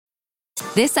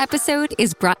This episode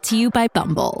is brought to you by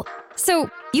Bumble.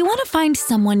 So, you want to find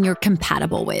someone you're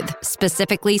compatible with,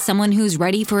 specifically someone who's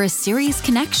ready for a serious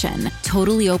connection,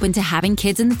 totally open to having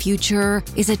kids in the future,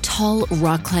 is a tall,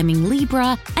 rock-climbing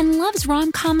Libra, and loves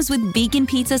rom-coms with vegan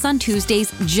pizzas on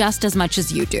Tuesdays just as much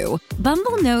as you do.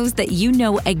 Bumble knows that you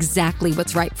know exactly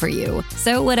what's right for you.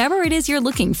 So whatever it is you're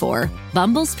looking for,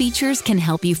 Bumble's features can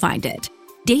help you find it.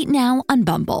 Date now on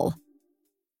Bumble.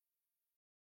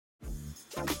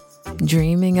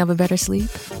 Dreaming of a better sleep?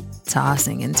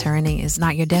 Tossing and turning is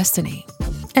not your destiny.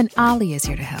 And Ollie is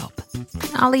here to help.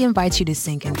 Ollie invites you to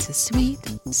sink into sweet,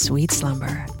 sweet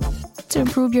slumber to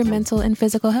improve your mental and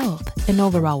physical health and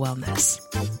overall wellness.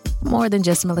 More than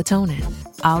just melatonin,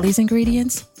 Ollie's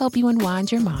ingredients help you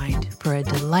unwind your mind for a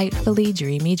delightfully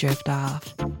dreamy drift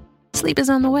off. Sleep is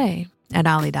on the way at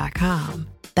Ollie.com.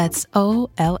 That's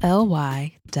OLLY.com.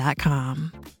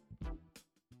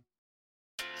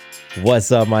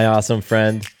 What's up, my awesome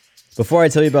friend? Before I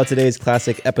tell you about today's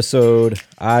classic episode,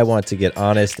 I want to get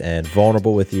honest and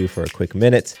vulnerable with you for a quick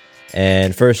minute.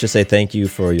 And first, just say thank you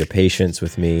for your patience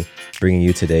with me bringing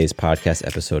you today's podcast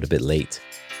episode a bit late.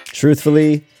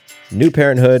 Truthfully, new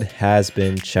parenthood has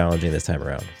been challenging this time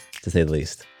around, to say the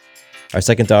least. Our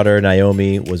second daughter,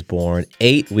 Naomi, was born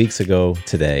 8 weeks ago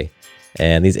today.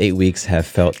 And these 8 weeks have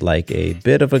felt like a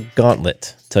bit of a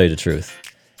gauntlet, to tell you the truth.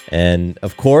 And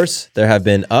of course, there have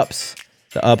been ups.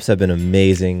 The ups have been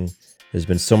amazing. There's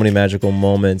been so many magical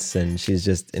moments, and she's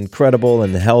just incredible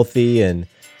and healthy. And,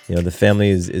 you know, the family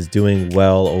is doing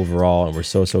well overall, and we're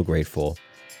so, so grateful.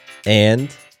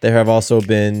 And there have also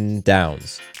been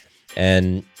downs.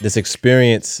 And this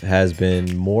experience has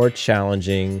been more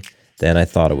challenging than I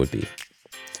thought it would be.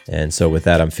 And so with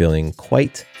that, I'm feeling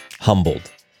quite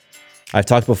humbled. I've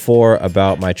talked before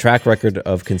about my track record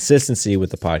of consistency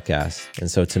with the podcast, and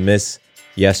so to miss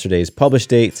yesterday's publish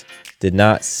date did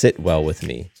not sit well with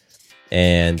me,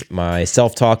 and my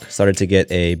self-talk started to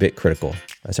get a bit critical.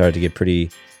 I started to get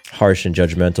pretty harsh and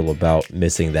judgmental about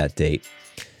missing that date.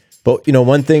 But, you know,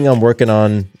 one thing I'm working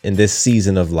on in this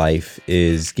season of life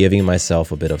is giving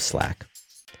myself a bit of slack.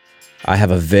 I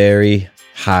have a very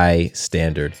high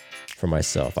standard for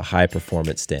myself, a high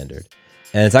performance standard.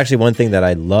 And it's actually one thing that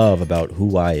I love about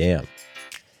who I am.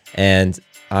 And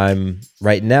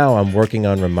right now I'm working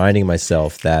on reminding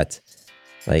myself that,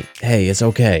 like, hey, it's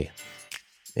okay.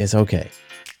 It's okay.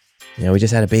 You know, we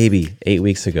just had a baby 8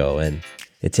 weeks ago, and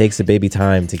it takes a baby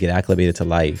time to get acclimated to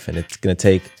life. And it's going to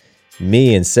take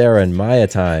me and Sarah and Maya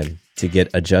time to get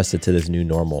adjusted to this new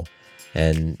normal.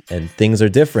 And things are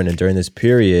different. And during this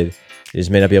period, you just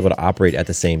may not be able to operate at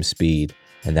the same speed,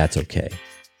 and that's okay.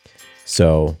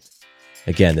 So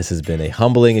again, this has been a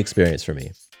humbling experience for me.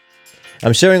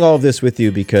 I'm sharing all of this with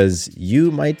you because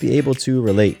you might be able to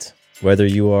relate, whether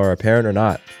you are a parent or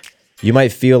not. You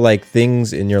might feel like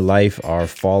things in your life are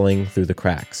falling through the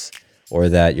cracks, or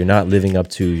that you're not living up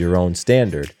to your own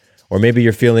standard, or maybe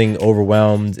you're feeling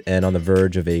overwhelmed and on the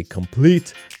verge of a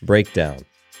complete breakdown.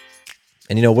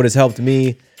 And you know, what has helped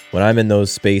me when I'm in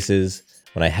those spaces,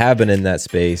 when I have been in that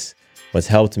space, what's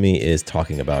helped me is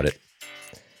talking about it.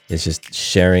 It's just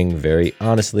sharing very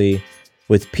honestly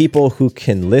with people who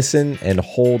can listen and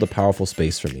hold a powerful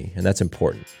space for me. And that's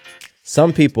important.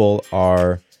 Some people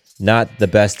are not the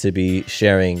best to be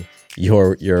sharing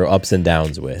your ups and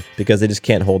downs with because they just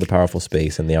can't hold a powerful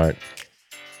space and they aren't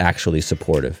actually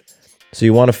supportive. So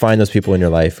you want to find those people in your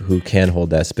life who can hold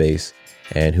that space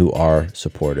and who are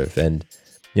supportive. And,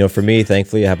 you know, for me,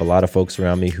 thankfully, I have a lot of folks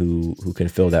around me who can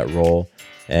fill that role.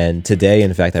 And today,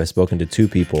 in fact, I've spoken to 2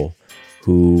 people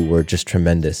who were just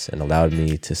tremendous and allowed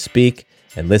me to speak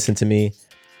and listen to me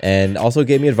and also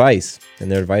gave me advice.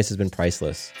 And their advice has been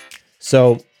priceless.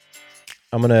 So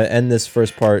I'm going to end this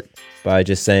first part by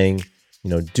just saying, you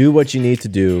know, do what you need to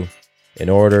do in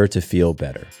order to feel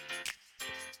better.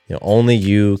 You know, only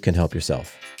you can help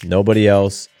yourself. Nobody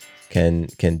else can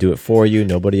do it for you.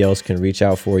 Nobody else can reach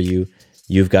out for you.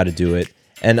 You've got to do it.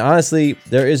 And honestly,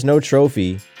 there is no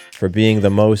trophy for being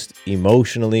the most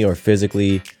emotionally or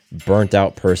physically burnt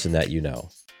out person that you know.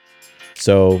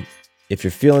 So if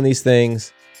you're feeling these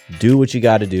things, do what you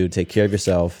got to do. Take care of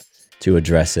yourself to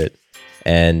address it.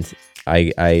 And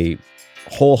I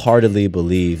wholeheartedly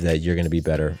believe that you're going to be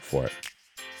better for it.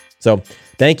 So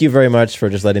thank you very much for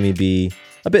just letting me be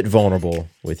a bit vulnerable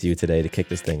with you today to kick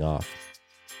this thing off.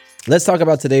 Let's talk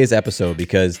about today's episode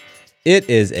because it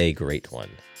is a great one.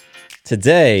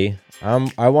 Today,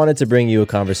 I wanted to bring you a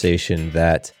conversation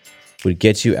that would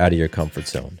get you out of your comfort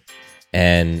zone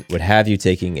and would have you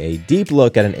taking a deep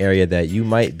look at an area that you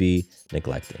might be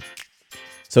neglecting.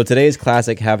 So today's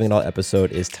classic Having It All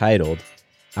episode is titled,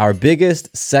 Our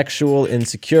Biggest Sexual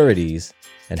Insecurities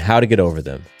and how to get over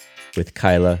them with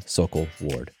Kyla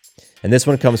Sokol-Ward. And this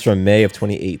one comes from May of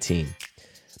 2018.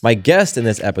 My guest in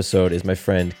this episode is my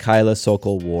friend Kyla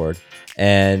Sokol-Ward.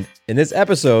 And in this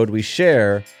episode, we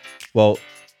share, well,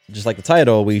 just like the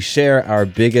title, we share our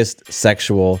biggest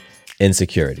sexual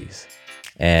insecurities.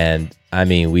 And I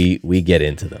mean, we get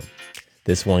into them.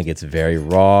 This one gets very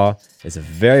raw. It's a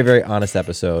very, very honest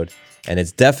episode. And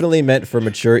it's definitely meant for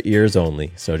mature ears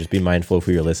only. So just be mindful of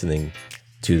who you're listening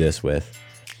to this with.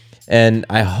 And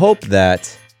I hope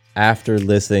that after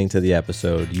listening to the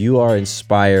episode, you are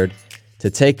inspired to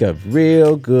take a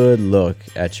real good look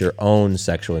at your own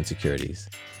sexual insecurities.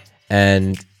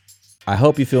 And I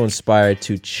hope you feel inspired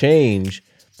to change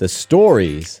the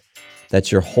stories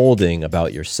that you're holding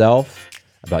about yourself,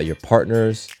 about your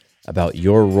partners, about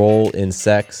your role in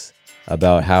sex,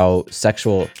 about how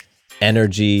sexual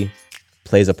energy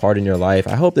plays a part in your life.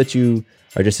 I hope that you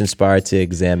are just inspired to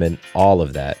examine all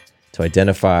of that, to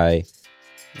identify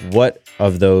what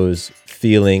of those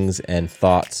feelings and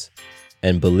thoughts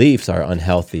and beliefs are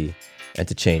unhealthy and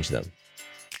to change them.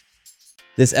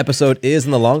 This episode is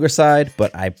on the longer side,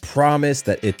 but I promise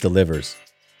that it delivers.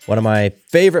 One of my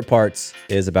favorite parts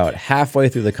is about halfway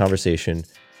through the conversation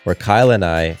where Kyle and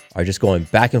I are just going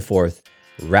back and forth,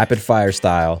 rapid fire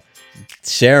style,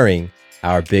 sharing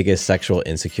our biggest sexual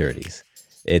insecurities.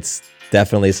 It's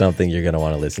definitely something you're going to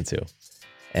want to listen to.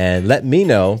 And let me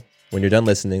know when you're done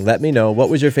listening, let me know what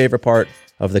was your favorite part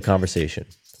of the conversation.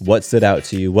 What stood out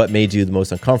to you? What made you the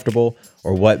most uncomfortable?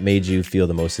 Or what made you feel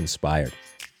the most inspired?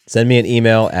 Send me an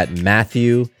email at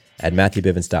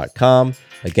matthew@matthewbivens.com.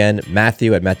 Again,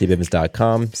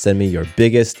 matthew@matthewbivens.com. Send me your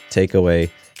biggest takeaway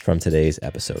from today's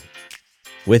episode.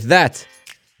 With that,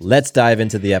 let's dive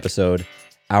into the episode,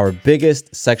 our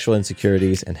biggest sexual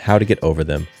insecurities and how to get over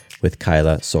them with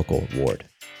Kyla Sokol-Ward.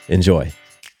 Enjoy.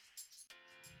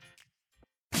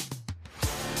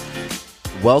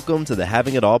 Welcome to the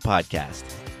Having It All podcast,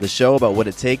 the show about what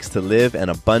it takes to live an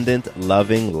abundant,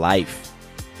 loving life.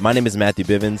 My name is Matthew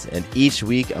Bivens, and each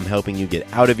week I'm helping you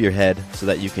get out of your head so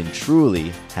that you can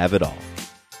truly have it all.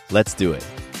 Let's do it.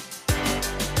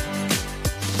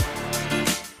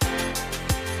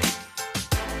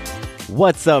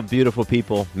 What's up, beautiful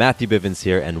people? Matthew Bivens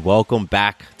here, and welcome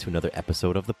back to another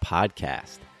episode of the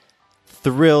podcast.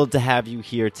 Thrilled to have you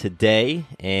here today,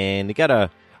 and I got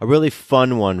a really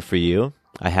fun one for you.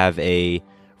 I have a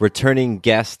returning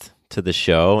guest to the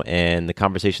show, and the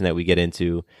conversation that we get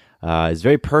into is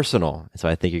very personal, so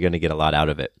I think you're going to get a lot out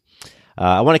of it.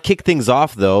 I want to kick things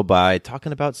off, though, by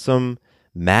talking about some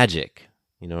magic.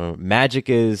 You know, magic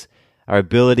is our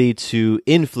ability to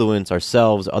influence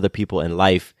ourselves, other people, in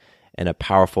life in a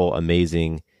powerful,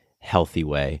 amazing, healthy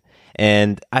way.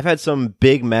 And I've had some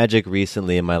big magic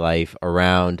recently in my life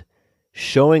around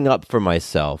showing up for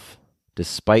myself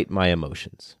despite my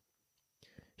emotions.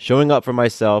 Showing up for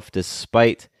myself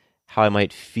despite how I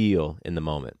might feel in the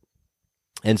moment.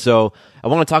 And so I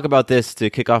want to talk about this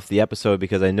to kick off the episode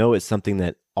because I know it's something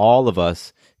that all of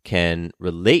us can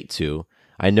relate to.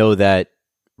 I know that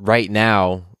right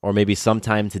now, or maybe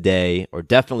sometime today, or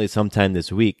definitely sometime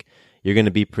this week, you're going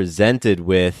to be presented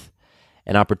with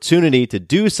an opportunity to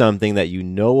do something that you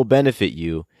know will benefit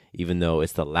you, even though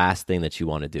it's the last thing that you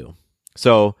want to do.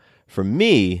 So for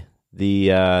me,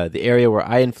 the area where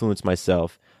I influence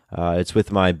myself, it's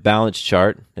with my balance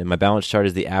chart, and my balance chart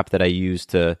is the app that I use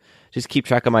to just keep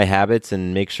track of my habits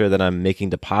and make sure that I'm making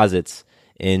deposits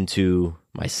into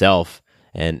myself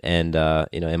and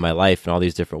in my life in all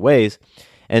these different ways.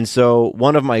 And so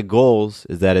one of my goals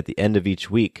is that at the end of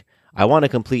each week, I want to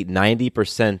complete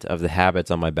 90% of the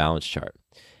habits on my balance chart.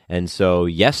 And so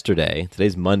yesterday,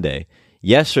 today's Monday.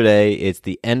 Yesterday, it's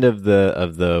the end of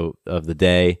the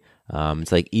day.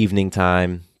 It's like evening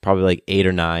time, probably like 8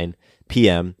 or 9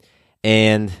 p.m.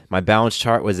 And my balance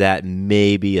chart was at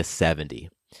maybe a 70.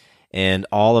 And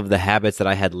all of the habits that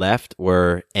I had left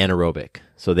were anaerobic.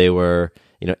 So they were,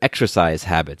 exercise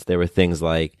habits. They were things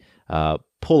like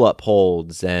pull-up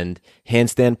holds and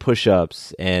handstand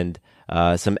push-ups and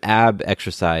some ab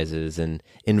exercises and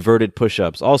inverted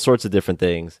push-ups, all sorts of different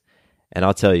things. And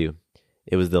I'll tell you,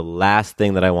 it was the last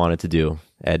thing that I wanted to do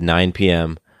at 9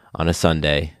 p.m. on a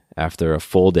Sunday after a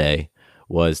full day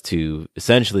was to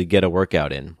essentially get a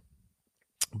workout in.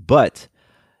 But,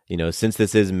 since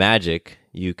this is magic,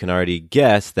 you can already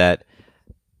guess that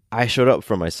I showed up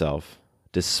for myself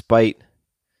despite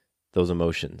those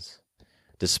emotions,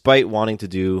 despite wanting to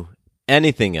do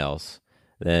anything else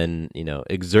than,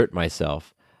 exert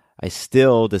myself. I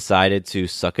still decided to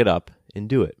suck it up and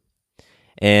do it.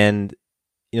 And,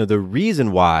 the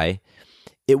reason why,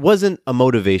 it wasn't a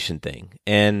motivation thing.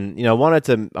 And, I want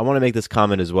to make this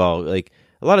comment as well. Like,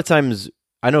 a lot of times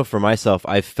I know for myself,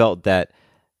 I've felt that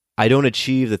I don't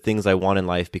achieve the things I want in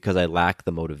life because I lack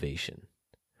the motivation.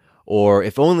 Or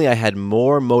if only I had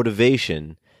more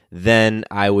motivation, then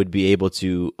I would be able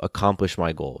to accomplish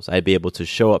my goals. I'd be able to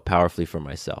show up powerfully for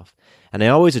myself. And I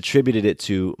always attributed it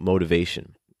to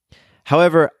motivation.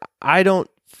 However, I don't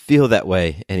feel that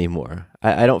way anymore.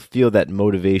 I don't feel that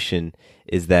motivation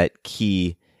is that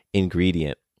key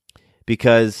ingredient.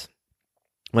 Because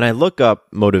when I look up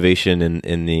motivation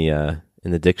in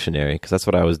the dictionary, because that's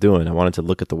what I was doing, I wanted to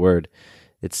look at the word.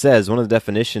 It says one of the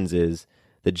definitions is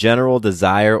the general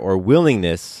desire or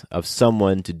willingness of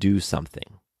someone to do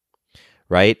something,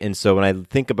 right? And so when I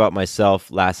think about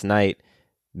myself last night,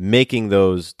 making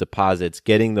those deposits,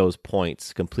 getting those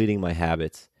points, completing my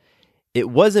habits, it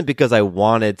wasn't because I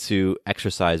wanted to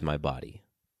exercise my body.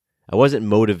 I wasn't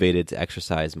motivated to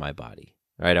exercise my body,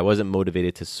 right? I wasn't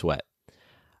motivated to sweat.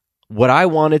 What I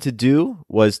wanted to do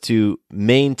was to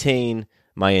maintain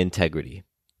my integrity.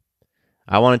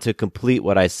 I wanted to complete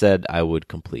what I said I would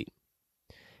complete.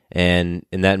 And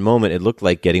in that moment, it looked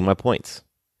like getting my points.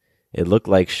 It looked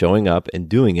like showing up and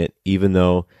doing it, even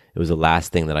though it was the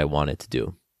last thing that I wanted to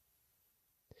do.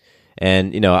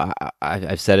 And,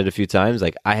 I've said it a few times,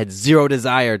 like I had zero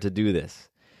desire to do this.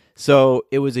 So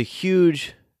it was a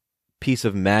huge piece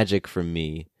of magic for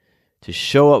me to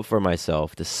show up for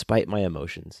myself despite my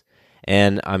emotions.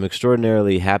 And I'm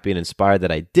extraordinarily happy and inspired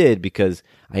that I did, because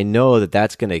I know that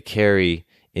that's going to carry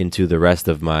into the rest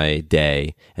of my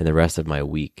day and the rest of my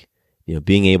week.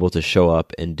 Being able to show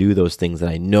up and do those things that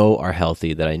I know are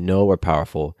healthy, that I know are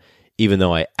powerful, even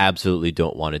though I absolutely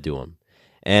don't want to do them.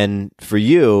 And for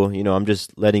you, I'm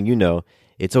just letting you know,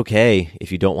 it's okay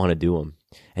if you don't want to do them.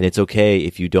 And it's okay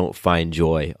if you don't find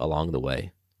joy along the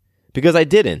way. Because I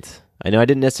didn't. I know I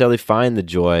didn't necessarily find the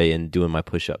joy in doing my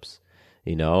push-ups.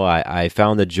 I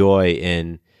found the joy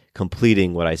in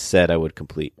completing what I said I would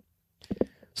complete.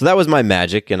 So that was my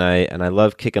magic, and I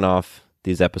love kicking off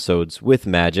these episodes with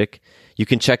magic. You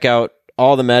can check out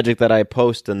all the magic that I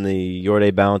post in the Your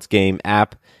Day Balance Game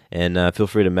app, and feel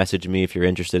free to message me if you're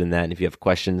interested in that and if you have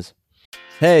questions.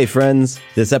 Hey friends,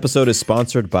 this episode is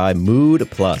sponsored by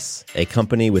Mood Plus, a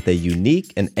company with a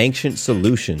unique and ancient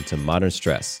solution to modern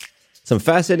stress. Some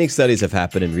fascinating studies have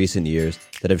happened in recent years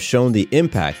that have shown the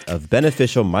impact of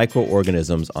beneficial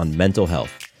microorganisms on mental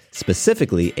health,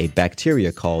 specifically a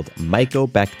bacteria called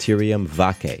Mycobacterium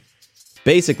vaccae.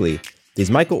 Basically,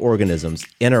 these microorganisms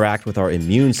interact with our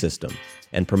immune system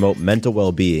and promote mental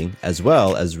well-being as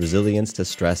well as resilience to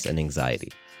stress and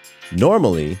anxiety.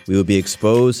 Normally, we would be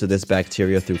exposed to this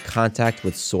bacteria through contact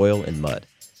with soil and mud.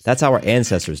 That's how our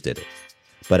ancestors did it.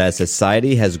 But as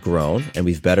society has grown and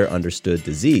we've better understood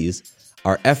disease,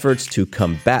 our efforts to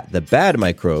combat the bad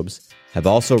microbes have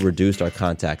also reduced our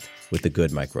contact with the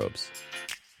good microbes.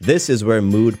 This is where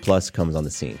Mood Plus comes on the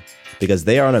scene, because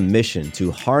they are on a mission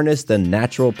to harness the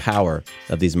natural power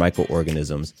of these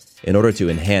microorganisms in order to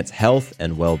enhance health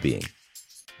and well-being.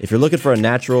 If you're looking for a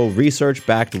natural,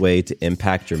 research-backed way to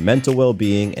impact your mental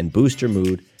well-being and boost your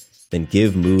mood, then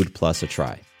give Mood Plus a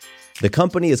try. The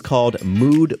company is called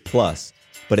Mood Plus,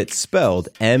 but it's spelled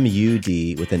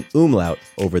M-U-D with an umlaut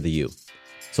over the U.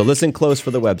 So listen close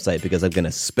for the website, because I'm going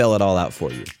to spell it all out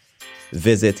for you.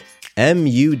 Visit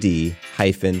MUD-plus.com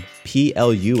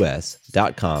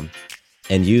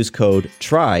and use code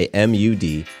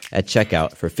TRYMUD at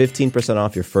checkout for 15%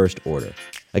 off your first order.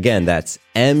 Again, that's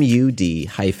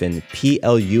MUD-plus.com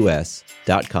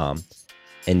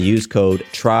and use code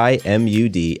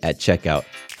TRYMUD at checkout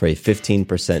for a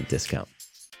 15% discount.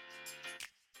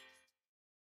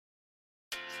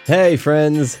 Hey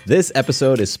friends, this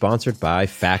episode is sponsored by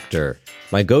Factor,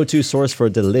 my go-to source for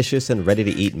delicious and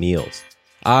ready-to-eat meals.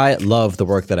 I love the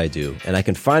work that I do, and I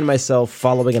can find myself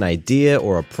following an idea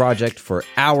or a project for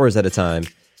hours at a time,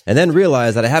 and then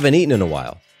realize that I haven't eaten in a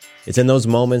while. It's in those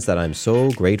moments that I'm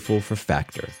so grateful for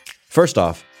Factor. First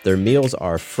off, their meals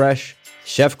are fresh,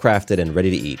 chef-crafted, and ready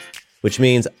to eat, which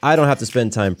means I don't have to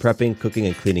spend time prepping, cooking,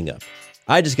 and cleaning up.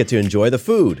 I just get to enjoy the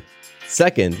food.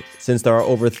 Second, since there are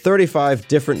over 35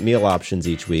 different meal options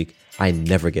each week, I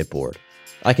never get bored.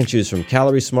 I can choose from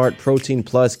Calorie Smart, Protein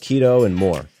Plus, Keto, and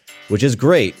more, which is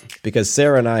great because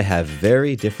Sarah and I have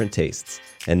very different tastes,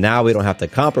 and now we don't have to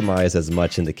compromise as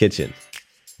much in the kitchen.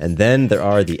 And then there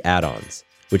are the add-ons,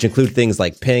 which include things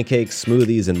like pancakes,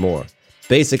 smoothies, and more.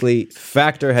 Basically,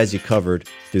 Factor has you covered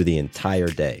through the entire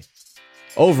day.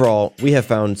 Overall, we have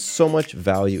found so much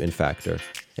value in Factor.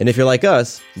 And if you're like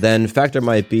us, then Factor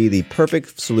might be the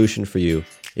perfect solution for you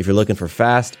if you're looking for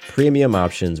fast, premium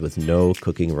options with no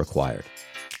cooking required.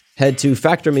 Head to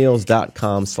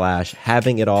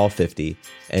factormeals.com/havingitall50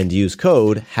 and use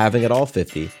code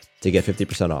havingitall50 to get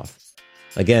 50% off.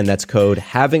 Again, that's code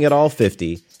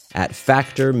HAVINGITALL50 at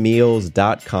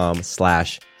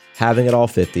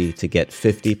factormeals.com/HAVINGITALL50 to get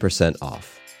 50%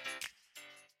 off.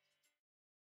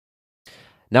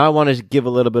 Now I want to give a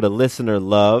little bit of listener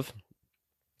love.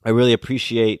 I really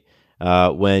appreciate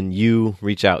when you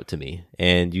reach out to me,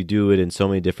 and you do it in so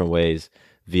many different ways,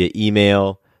 via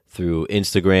email, through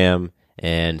Instagram,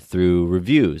 and through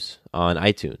reviews on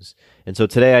iTunes. And so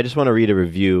today I just want to read a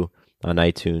review on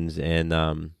iTunes,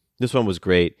 and this one was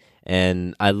great.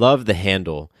 And I love the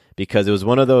handle because it was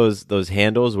one of those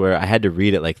handles where I had to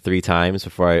read it like 3 times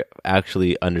before I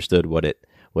actually understood what it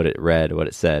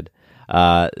said.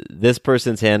 This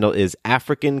person's handle is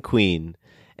African Queen,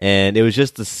 and it was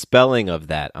just the spelling of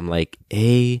that. I'm like,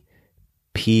 APHRI.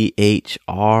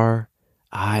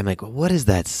 I'm like, what does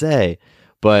that say?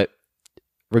 But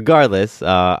regardless,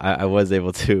 I was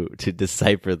able to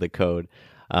decipher the code.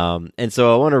 And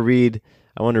so I want to read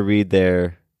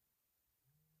their,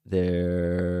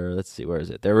 let's see, where is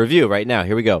it? Their review right now.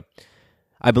 Here we go.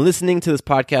 I've been listening to this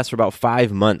podcast for about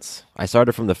 5 months. I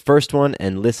started from the first one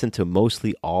and listened to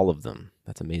mostly all of them.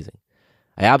 That's amazing.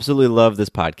 I absolutely love this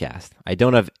podcast. I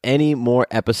don't have any more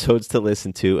episodes to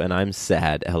listen to, and I'm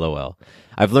sad, LOL.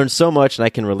 I've learned so much, and I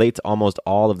can relate to almost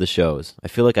all of the shows. I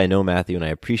feel like I know Matthew, and I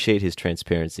appreciate his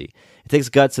transparency. It takes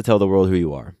guts to tell the world who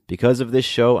you are. Because of this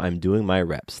show, I'm doing my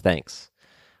reps. Thanks.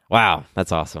 Wow,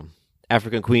 that's awesome.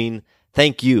 African Queen,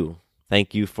 thank you.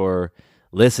 Thank you for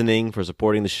listening, for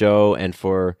supporting the show, and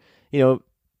for,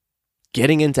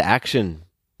 getting into action.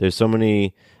 There's so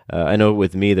many, I know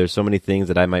with me, there's so many things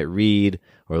that I might read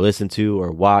or listen to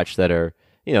or watch that are,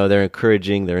 they're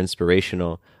encouraging, they're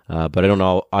inspirational, but I don't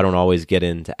always get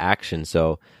into action.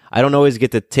 So I don't always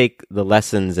get to take the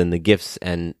lessons and the gifts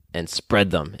and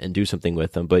spread them and do something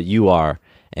with them, but you are.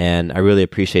 And I really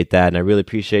appreciate that. And I really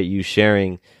appreciate you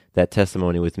sharing that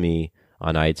testimony with me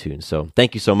on iTunes. So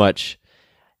thank you so much.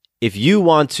 If you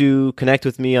want to connect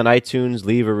with me on iTunes,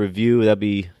 leave a review. That'd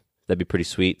be pretty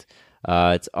sweet.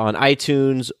 It's on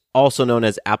iTunes, also known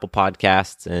as Apple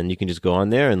Podcasts, and you can just go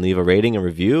on there and leave a rating and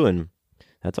review, and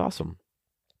that's awesome.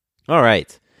 All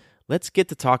right, let's get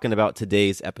to talking about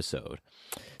today's episode.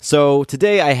 So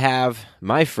today I have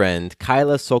my friend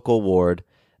Kyla Sokol-Ward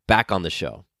back on the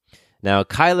show. Now,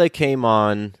 Kyla came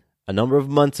on a number of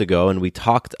months ago, and we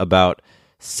talked about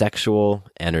sexual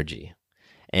energy.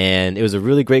 And it was a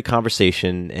really great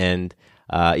conversation. And,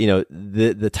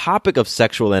 the topic of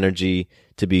sexual energy,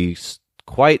 to be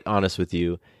quite honest with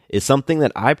you, is something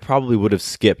that I probably would have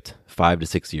skipped 5 to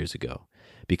 6 years ago.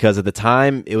 Because at the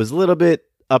time, it was a little bit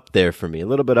up there for me, a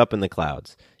little bit up in the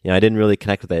clouds. I didn't really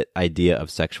connect with that idea of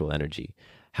sexual energy.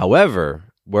 However,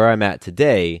 where I'm at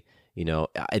today,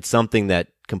 it's something that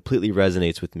completely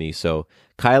resonates with me. So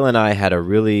Kyla and I had a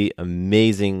really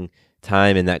amazing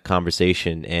time in that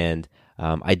conversation, and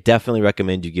I definitely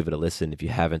recommend you give it a listen if you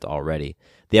haven't already.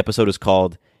 The episode is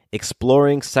called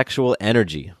Exploring Sexual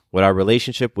Energy, What Our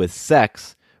Relationship with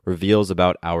Sex Reveals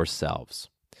About Ourselves.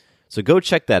 So go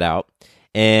check that out.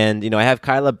 And, I have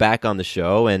Kyla back on the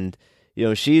show, and,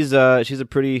 she's a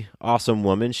pretty awesome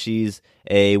woman. She's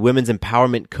a women's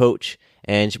empowerment coach,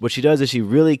 and what she does is she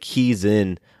really keys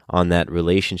in on that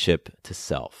relationship to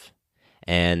self.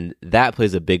 And that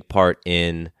plays a big part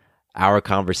in our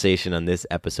conversation on this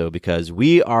episode, because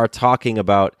we are talking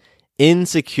about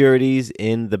insecurities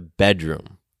in the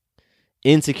bedroom.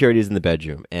 Insecurities in the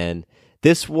bedroom. And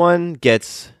this one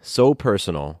gets so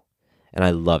personal, and I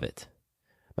love it.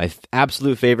 My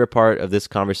absolute favorite part of this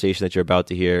conversation that you're about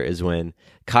to hear is when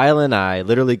Kyla and I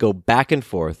literally go back and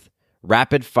forth,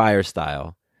 rapid fire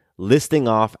style, listing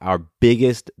off our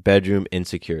biggest bedroom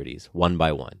insecurities one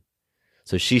by one.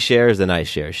 So she shares, then I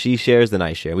share. She shares, then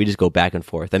I share. We just go back and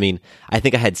forth. I mean, I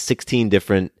think I had 16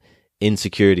 different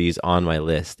insecurities on my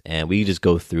list, and we just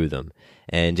go through them.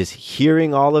 And just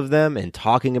hearing all of them and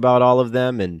talking about all of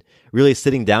them and really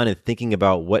sitting down and thinking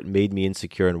about what made me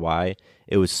insecure and why,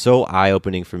 it was so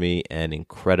eye-opening for me and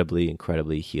incredibly,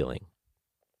 incredibly healing.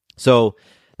 So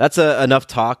that's enough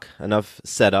talk, enough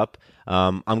setup.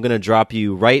 I'm going to drop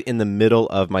you right in the middle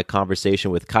of my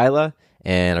conversation with Kyla,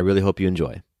 and I really hope you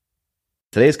enjoy.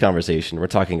 Today's conversation, we're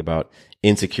talking about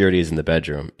insecurities in the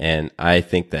bedroom, and I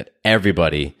think that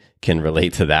everybody can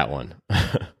relate to that one.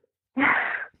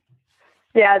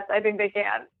 Yes, I think they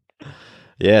can.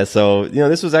 Yeah, so,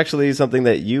 this was actually something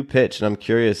that you pitched, and I'm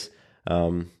curious,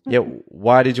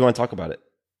 why did you want to talk about it?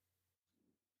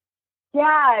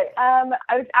 Yeah,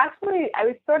 I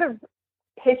was sort of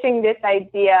pitching the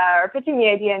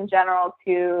idea in general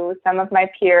to some of my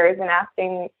peers and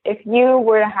asking, if you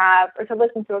were to have or to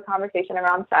listen to a conversation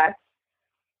around sex,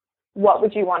 what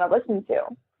would you want to listen to?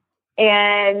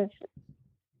 And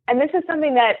this is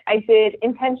something that I did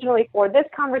intentionally for this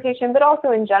conversation, but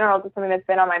also in general, just something that's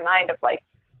been on my mind of like,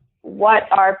 what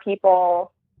are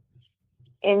people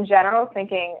in general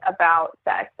thinking about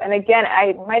sex? And again,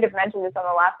 I might have mentioned this on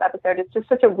the last episode. It's just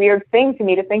such a weird thing to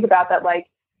me to think about that, like,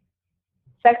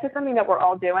 sex is something that we're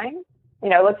all doing. You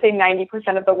know, let's say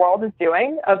 90% of the world is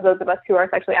doing, of those of us who are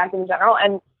sexually active in general,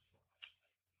 and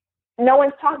no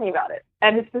one's talking about it.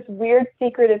 And it's this weird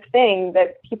secretive thing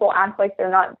that people act like they're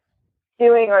not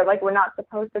doing, or like we're not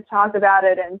supposed to talk about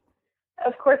it. And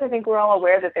of course, I think we're all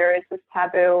aware that there is this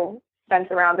taboo sense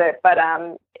around it, but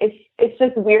it's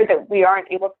just weird that we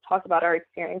aren't able to talk about our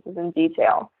experiences in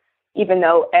detail, even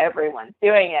though everyone's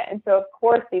doing it. And so, of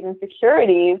course, these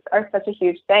insecurities are such a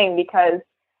huge thing because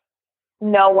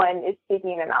no one is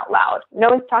speaking them out loud. No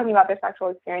one's talking about their sexual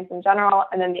experience in general,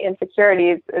 and then the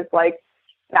insecurities is like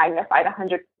magnified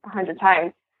 100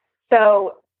 times.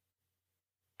 So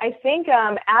I think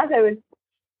as I was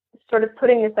sort of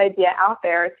putting this idea out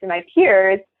there to my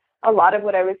peers, a lot of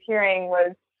what I was hearing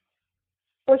was,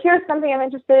 well, here's something I'm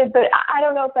interested in, but I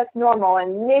don't know if that's normal,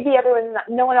 and maybe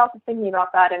no one else is thinking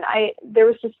about that. And there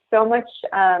was just so much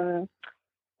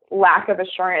lack of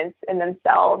assurance in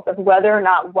themselves of whether or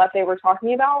not what they were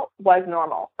talking about was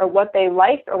normal, or what they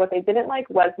liked or what they didn't like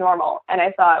was normal. And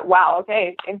I thought, wow,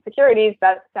 okay, insecurities,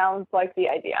 that sounds like the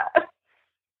idea.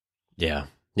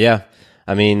 Yeah.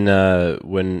 I mean,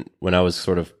 when I was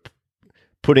sort of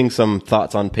putting some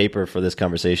thoughts on paper for this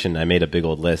conversation, I made a big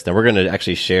old list, and we're going to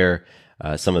actually share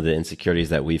some of the insecurities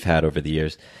that we've had over the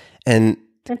years. And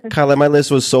Kyla, my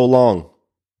list was so long.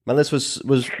 My list was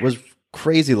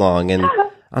crazy long, and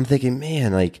I'm thinking,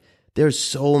 man, like there's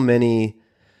so many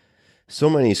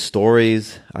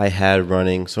stories I had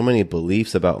running, so many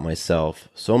beliefs about myself,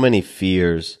 so many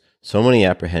fears, so many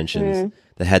apprehensions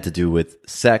that had to do with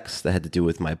sex, that had to do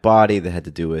with my body, that had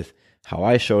to do with how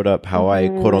I showed up, how I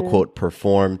quote unquote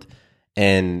performed.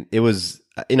 And it was,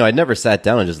 I'd never sat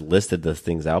down and just listed those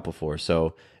things out before. So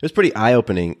it was pretty eye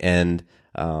opening. And,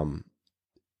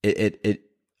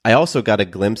 I also got a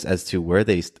glimpse as to where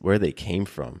they came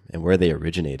from and where they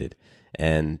originated.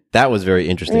 And that was very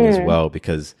interesting as well,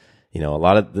 because, a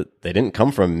lot of they didn't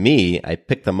come from me. I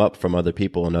picked them up from other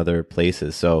people in other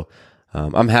places. So,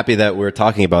 I'm happy that we're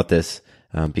talking about this,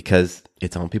 because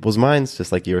it's on people's minds,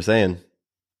 just like you were saying.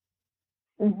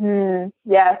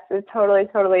 Yes, it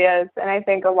totally is. And I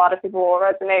think a lot of people will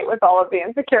resonate with all of the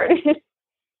insecurities.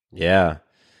 Yeah.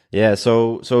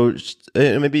 So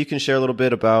maybe you can share a little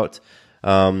bit about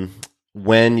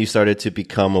when you started to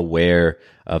become aware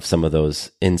of some of those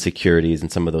insecurities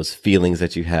and some of those feelings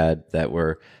that you had that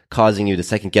were causing you to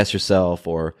second guess yourself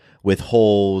or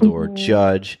withhold or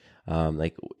judge.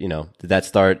 Did that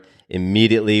start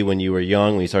immediately when you were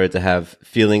young, when you started to have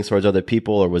feelings towards other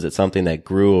people, or was it something that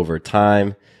grew over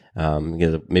time?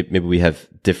 Maybe we have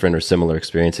different or similar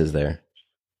experiences there.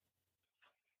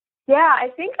 Yeah, I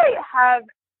think I have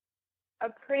a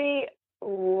pretty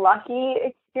lucky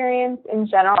experience in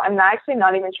general. I'm actually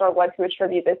not even sure what to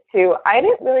attribute this to. I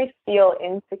didn't really feel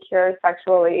insecure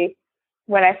sexually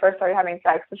when I first started having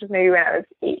sex, which was maybe when I was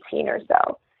 18 or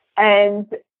so. And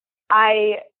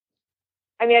I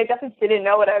definitely didn't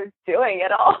know what I was doing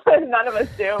at all. None of us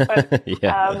do. But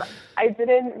I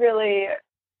didn't really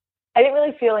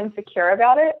feel insecure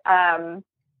about it. And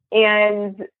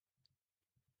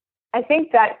I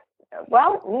think that,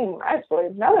 actually,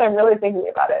 now that I'm really thinking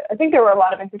about it, I think there were a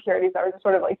lot of insecurities that were just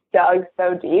sort of like dug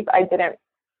so deep, I didn't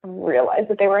realize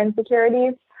that they were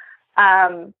insecurities.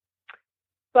 But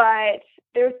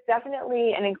there's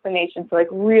definitely an inclination to like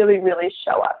really, really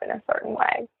show up in a certain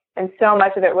way. And so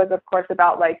much of it was, of course,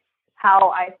 about like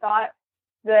how I thought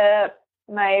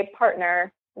my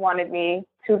partner wanted me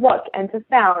to look and to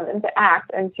sound and to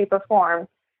act and to perform,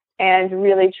 and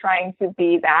really trying to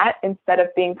be that instead of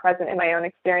being present in my own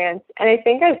experience. And I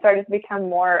think I started to become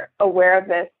more aware of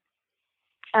this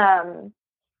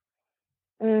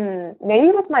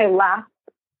maybe with my last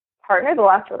partner, the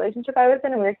last relationship I was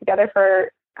in, and we were together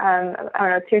for,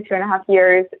 2.5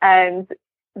 years. And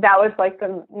that was like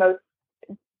the most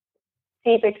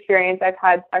deep experience I've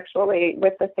had sexually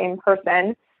with the same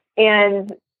person.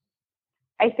 And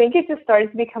I think it just started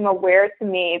to become aware to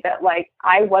me that like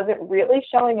I wasn't really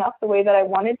showing up the way that I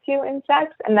wanted to in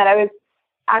sex, and that I was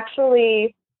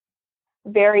actually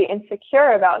very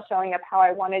insecure about showing up how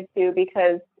I wanted to,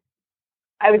 because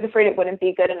I was afraid it wouldn't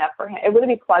be good enough for him. It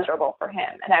wouldn't be pleasurable for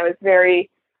him. And I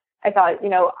thought,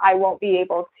 I won't be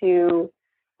able to,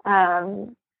 he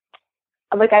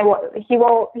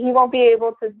won't be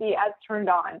able to be as turned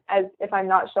on as if I'm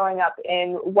not showing up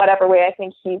in whatever way I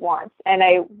think he wants. And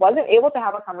I wasn't able to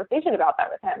have a conversation about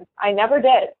that with him. I never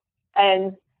did.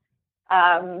 And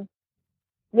Yeah,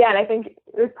 and I think it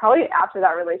was probably after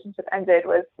that relationship ended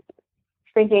was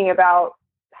thinking about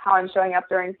how I'm showing up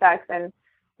during sex and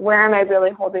where am I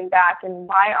really holding back and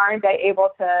why aren't I able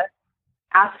to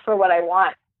ask for what I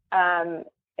want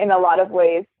in a lot of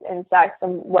ways in sex,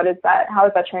 and how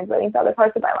is that translating to other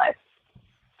parts of my life?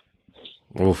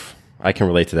 Oof, I can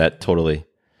relate to that totally.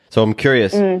 So I'm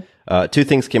curious, two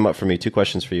things came up for me, two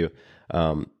questions for you.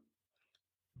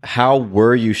 How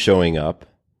were you showing up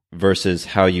versus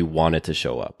how you wanted to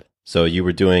show up? So you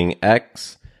were doing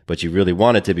X, but you really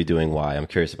wanted to be doing Y. I'm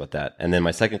curious about that. And then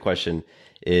my second question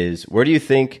is, where do you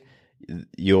think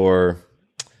the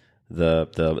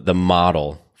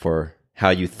model for how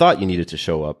you thought you needed to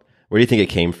show up, where do you think it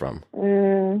came from?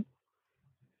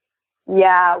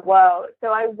 Yeah, well, so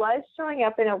I was showing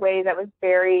up in a way that was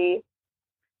very,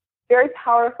 very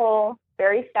powerful,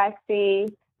 very sexy,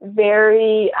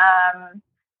 very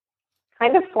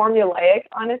kind of formulaic,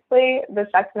 honestly. The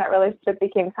sex in that relationship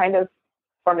became kind of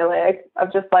formulaic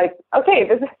of just like, okay,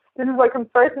 this is what comes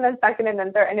first and then second and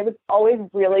then third. And it was always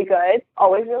really good,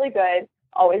 always really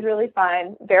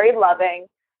fun, very loving.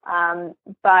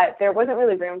 But there wasn't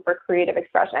really room for creative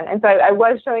expression. And so I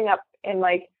was showing up in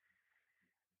like,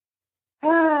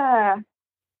 in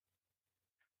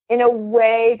a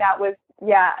way that was,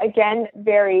 yeah, again,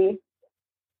 very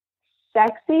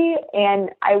sexy, and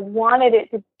I wanted it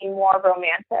to be more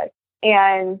romantic.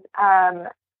 And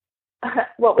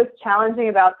what was challenging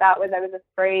about that was I was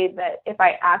afraid that if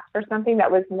I asked for something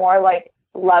that was more like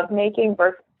lovemaking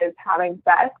versus having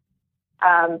sex,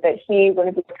 that he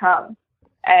wouldn't become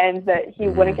and that he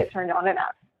wouldn't get turned on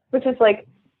enough, which is like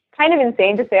kind of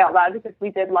insane to say out loud because we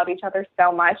did love each other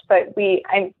so much, but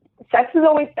sex is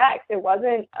always sex. It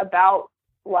wasn't about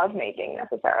lovemaking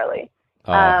necessarily.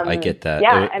 Oh, I get that.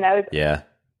 Yeah, and I was and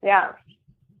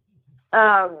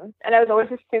I was always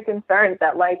just too concerned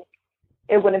that like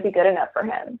it wouldn't be good enough for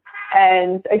him.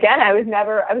 And again, I was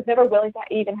never willing to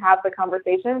even have the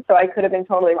conversation. So I could have been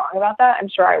totally wrong about that. I'm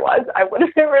sure I was. I would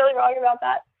have been really wrong about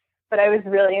that. But I was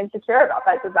really insecure about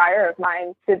that desire of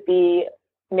mine to be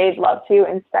made love to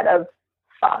instead of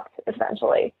fucked,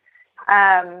 essentially.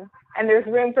 And there's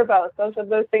room for both. Both of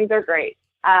those things are great.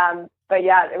 But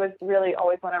yeah, it was really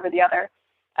always one over the other.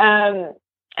 And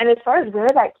as far as where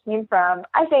that came from,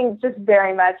 I think just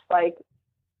very much like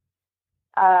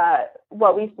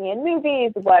what we see in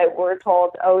movies, what we're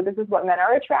told, oh, this is what men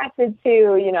are attracted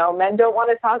to. You know, men don't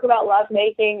want to talk about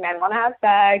lovemaking, men want to have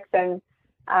sex. And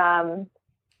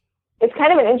it's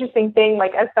kind of an interesting thing,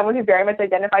 like as someone who very much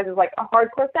identifies as like a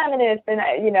hardcore feminist and,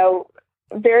 you know,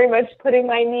 very much putting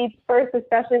my needs first,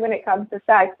 especially when it comes to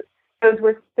sex, those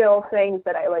were still things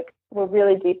that I like were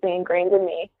really deeply ingrained in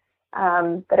me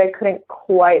that I couldn't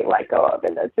quite let go of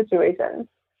in those situations.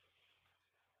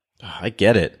 I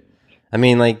get it. I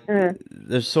mean, like,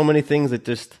 there's so many things that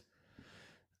just,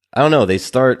 I don't know, they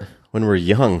start when we're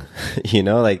young, you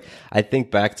know? Like, I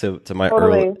think back to my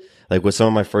early, like, with some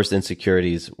of my first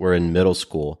insecurities were in middle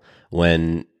school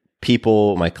when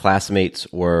my classmates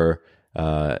were,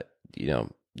 you know,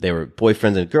 they were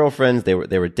boyfriends and girlfriends. They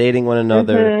were dating one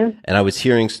another. And I was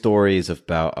hearing stories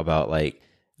about like,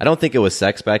 I don't think it was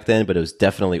sex back then, but it was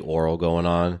definitely oral going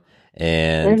on.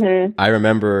 And I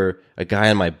remember a guy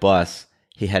on my bus,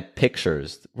 he had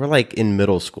pictures. We're like in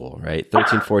middle school, right?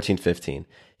 13, 14, 15.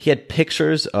 He had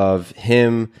pictures of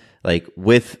him like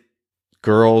with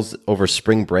girls over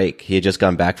spring break. He had just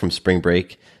gone back from spring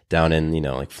break down in, you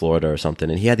know, like Florida or something.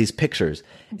 And he had these pictures.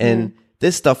 And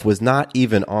this stuff was not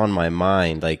even on my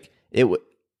mind. Like you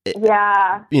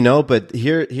know, but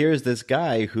here's this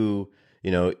guy who,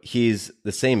 you know, he's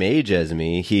the same age as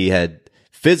me. He had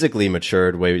physically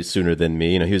matured way sooner than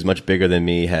me. You know, he was much bigger than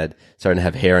me, had starting to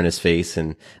have hair on his face,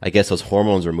 and I guess those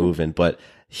hormones were moving. But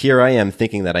here I am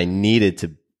thinking that I needed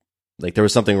to, like, there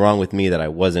was something wrong with me that I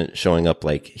wasn't showing up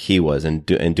like he was and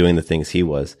doing the things he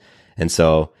was. And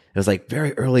so it was like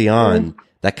very early on,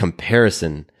 that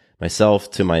comparison, myself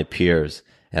to my peers.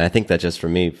 And I think that just for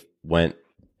me went,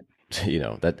 you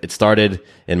know, that it started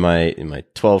in my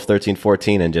 12, 13,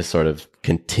 14 and just sort of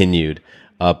continued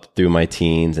up through my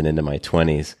teens and into my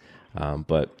 20s.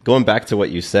 But going back to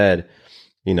what you said,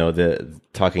 you know,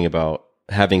 talking about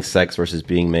having sex versus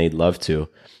being made love to,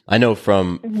 I know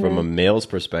from a male's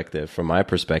perspective, from my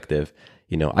perspective,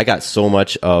 you know, I got so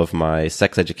much of my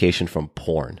sex education from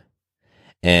porn.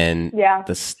 And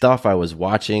the stuff I was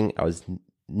watching,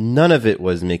 none of it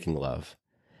was making love.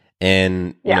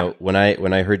 And, you know, when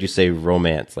I heard you say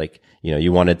romance, like, you know,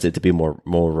 you wanted it to be more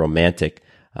romantic,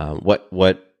 what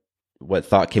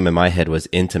thought came in my head was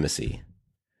intimacy,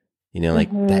 you know,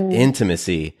 like that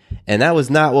intimacy. And that was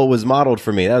not what was modeled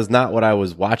for me. That was not what I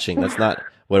was watching. That's not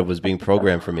what was being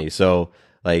programmed for me. So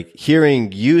like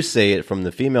hearing you say it from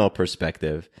the female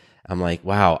perspective, I'm like,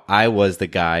 wow, I was the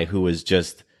guy who was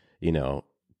just,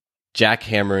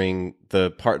 jackhammering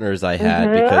the partners I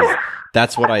had because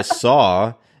that's what I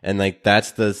saw. And like,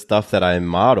 that's the stuff that I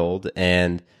modeled.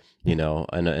 And,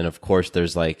 and of course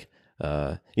there's like,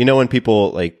 when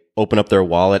people like open up their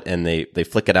wallet and they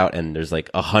flick it out and there's like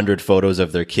 100 photos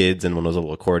of their kids and one of those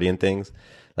little accordion things,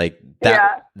 like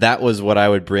that was what I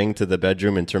would bring to the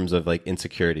bedroom in terms of like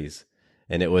insecurities.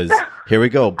 And it was, here we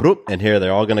go, broop, and here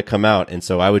they're all going to come out. And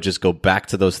so I would just go back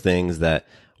to those things that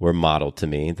were modeled to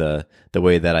me, the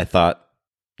way that I thought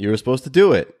you were supposed to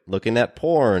do it, looking at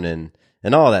porn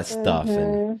and all that stuff.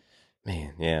 And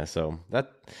man, yeah, so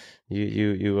that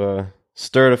you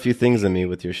stirred a few things in me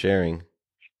with your sharing.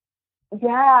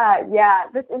 Yeah.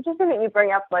 That's interesting that you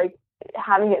bring up like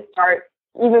having it start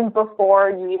even before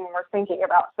you even were thinking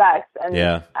about sex. And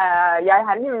I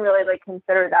hadn't even really like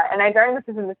considered that. And I very much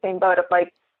was in the same boat of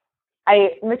like,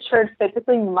 I matured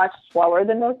physically much slower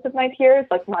than most of my peers,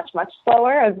 like much, much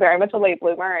slower. I was very much a late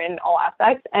bloomer in all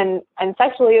aspects and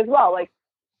sexually as well. Like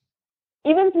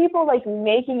even people like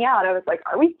making out, I was like,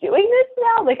 are we doing this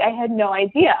now? Like I had no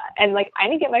idea. And like, I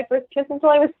didn't get my first kiss until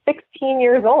I was 16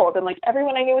 years old. And like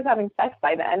everyone I knew was having sex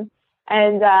by then.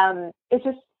 And it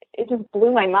just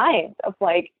blew my mind of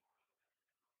like,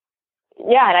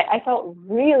 and I felt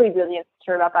really, really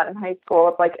insecure about that in high school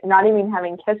of like not even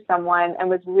having kissed someone and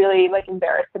was really like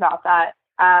embarrassed about that.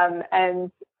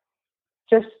 And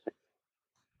just,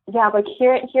 like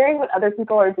hearing what other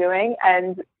people are doing,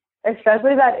 and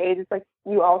especially that age, it's like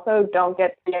you also don't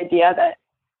get the idea that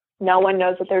no one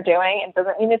knows what they're doing. It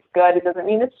doesn't mean it's good. It doesn't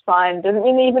mean it's fun. It doesn't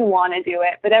mean they even want to do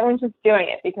it, but everyone's just doing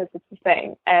it because it's the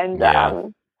thing. And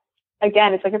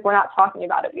again, it's like if we're not talking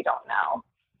about it, we don't know.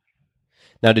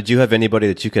 Now, did you have anybody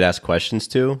that you could ask questions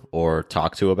to or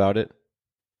talk to about it?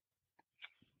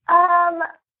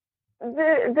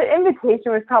 The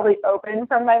invitation was probably open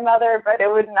from my mother, but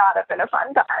it would not have been a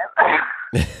fun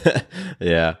time.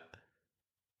 Yeah.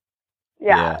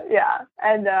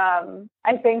 And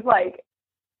I think like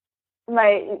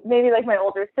my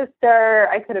older sister,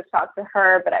 I could have talked to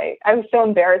her, but I was so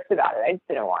embarrassed about it. I just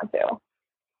didn't want to.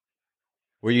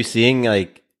 Were you seeing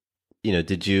like,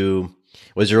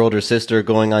 was your older sister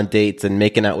going on dates and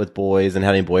making out with boys and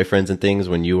having boyfriends and things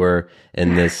when you were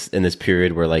in this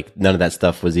period where like none of that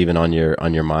stuff was even on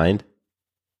your mind?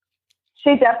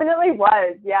 She definitely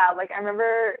was. Yeah. Like I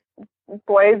remember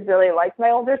boys really liked my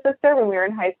older sister when we were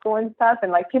in high school and stuff.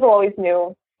 And like people always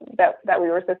knew that we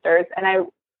were sisters. And I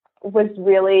was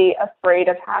really afraid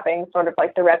of having sort of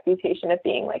like the reputation of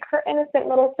being like her innocent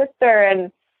little sister.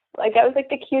 And like I was like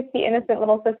the cutesy innocent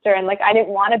little sister. And like I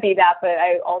didn't want to be that, but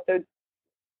I also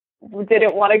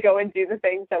didn't want to go and do the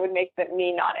things that would make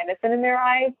me not innocent in their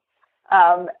eyes.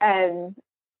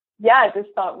 It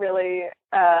just felt really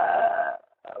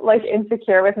like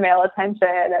insecure with male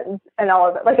attention and all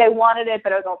of it. Like I wanted it,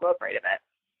 but I was also afraid of it.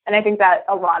 And I think that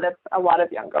a lot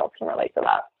of young girls can relate to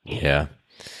that. Yeah.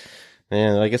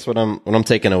 And I guess what I'm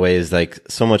taking away is like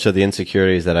so much of the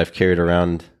insecurities that I've carried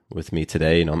around with me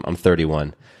today. I'm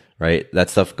 31, right?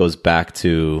 That stuff goes back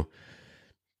to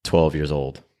 12 years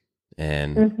old.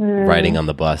 And riding on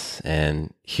the bus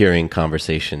and hearing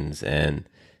conversations and,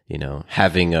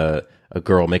 having a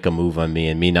girl make a move on me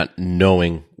and me not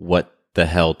knowing what the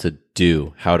hell to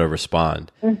do, how to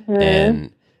respond.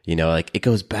 And, like it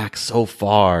goes back so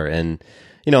far. And,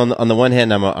 on the one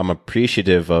hand, I'm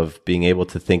appreciative of being able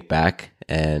to think back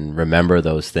and remember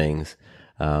those things.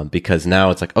 Because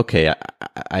now it's like, okay,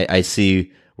 I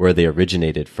see where they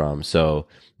originated from. So,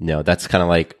 that's kind of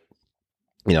like,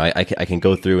 I can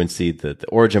go through and see the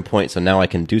origin point. So now I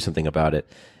can do something about it.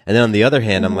 And then on the other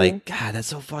hand, I'm like, God, that's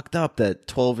so fucked up that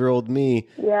 12-year-old me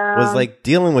was like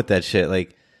dealing with that shit.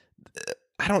 Like,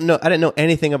 I don't know. I didn't know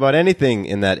anything about anything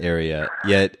in that area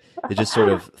yet. It just sort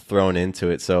of thrown into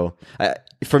it. So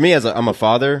for me, I'm a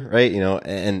father, right?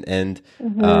 And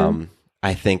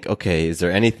I think, okay, is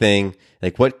there anything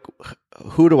like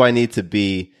who do I need to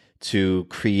be to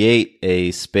create a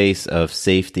space of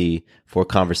safety for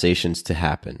conversations to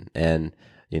happen? And,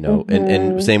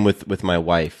 and same with my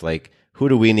wife, like, who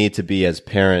do we need to be as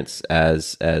parents,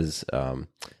 as a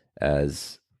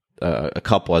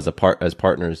couple, as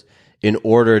partners, in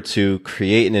order to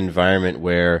create an environment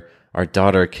where our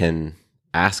daughter can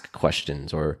ask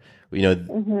questions, or,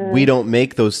 we don't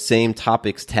make those same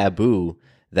topics taboo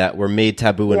that were made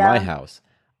taboo in my house.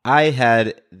 I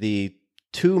had the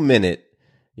 2-minute,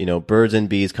 birds and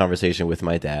bees conversation with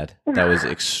my dad. That was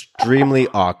extremely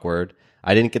awkward.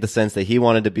 I didn't get the sense that he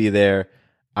wanted to be there.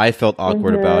 I felt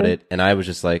awkward about it, and I was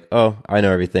just like, oh, I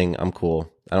know everything. I'm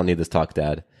cool. I don't need this talk,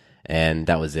 Dad. And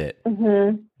that was it.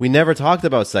 We never talked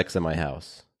about sex in my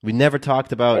house. We never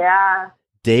talked about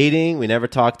dating. We never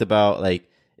talked about, like,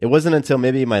 it wasn't until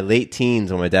maybe my late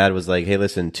teens when my dad was like, hey,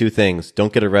 listen, 2 things.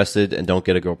 Don't get arrested and don't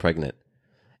get a girl pregnant.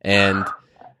 And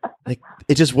like,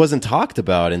 it just wasn't talked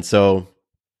about. And so,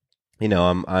 you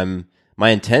know, my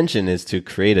intention is to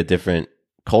create a different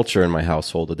culture in my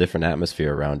household, a different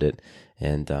atmosphere around it.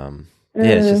 And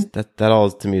it's just that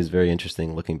all to me is very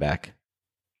interesting looking back.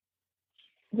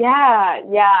 Yeah.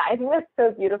 I think that's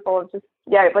so beautiful. Just,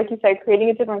 like you said, creating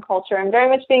a different culture and very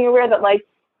much being aware that, like,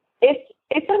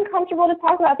 it's uncomfortable to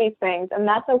talk about these things, and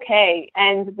that's okay.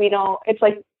 And it's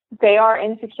like, they are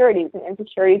insecurities, and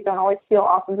insecurities don't always feel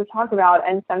awesome to talk about.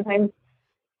 And sometimes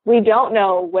we don't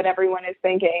know what everyone is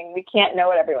thinking. We can't know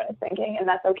what everyone is thinking, and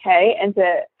that's okay. And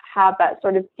to have that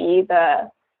sort of be the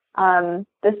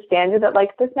standard that,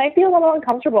 like, this might be a little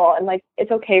uncomfortable, and, like,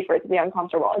 it's okay for it to be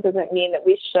uncomfortable. It doesn't mean that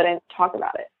we shouldn't talk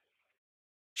about it.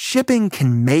 Shipping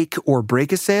can make or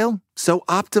break a sale, so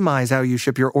optimize how you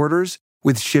ship your orders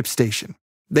with ShipStation.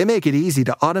 They make it easy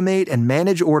to automate and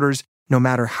manage orders no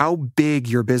matter how big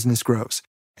your business grows.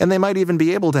 And they might even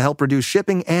be able to help reduce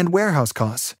shipping and warehouse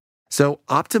costs. So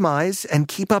optimize and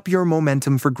keep up your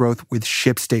momentum for growth with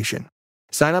ShipStation.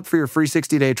 Sign up for your free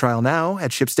 60-day trial now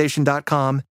at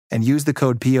ShipStation.com and use the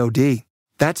code POD.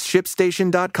 That's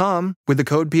ShipStation.com with the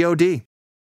code POD.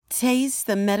 Taste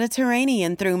the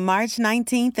Mediterranean through March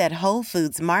 19th at Whole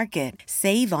Foods Market.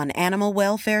 Save on animal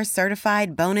welfare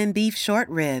certified bone and beef short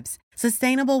ribs,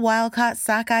 sustainable wild-caught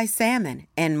sockeye salmon,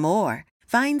 and more.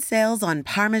 Find sales on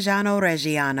Parmigiano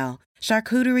Reggiano,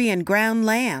 charcuterie and ground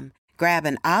lamb. Grab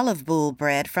an olive boule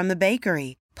bread from the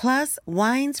bakery. Plus,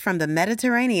 wines from the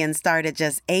Mediterranean start at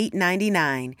just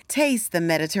 $8.99. Taste the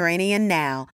Mediterranean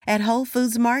now at Whole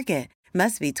Foods Market.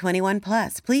 Must be 21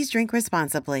 plus. Please drink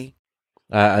responsibly.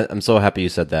 I'm so happy you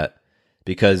said that,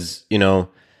 because, you know,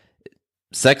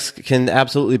 sex can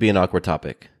absolutely be an awkward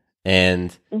topic.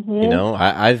 And, you know,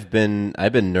 I've been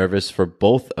nervous for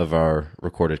both of our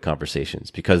recorded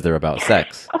conversations because they're about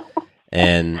sex.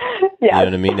 And you know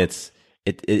what I mean? It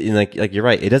like you're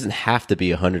right. It doesn't have to be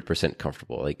 100%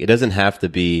 comfortable. Like, it doesn't have to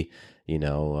be, you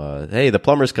know, hey, the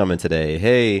plumber's coming today.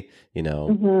 Hey, you know,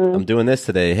 I'm doing this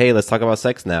today. Hey, let's talk about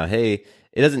sex now. Hey,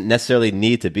 it doesn't necessarily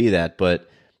need to be that, but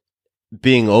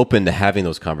being open to having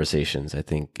those conversations, I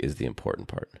think, is the important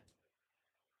part.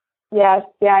 Yes.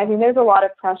 Yeah. I think there's a lot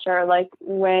of pressure, like,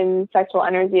 when sexual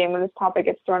energy and when this topic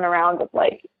gets thrown around of,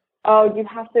 like, oh, you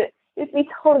have to just be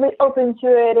totally open to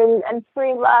it and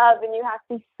free love, and you have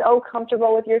to be so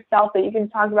comfortable with yourself that you can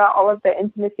talk about all of the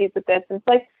intimacies with this. And it's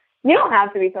like, you don't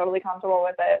have to be totally comfortable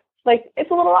with it. Like,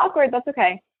 it's a little awkward. That's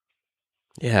okay.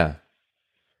 Yeah.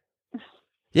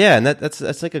 Yeah. And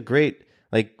that's like a great,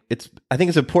 like, I think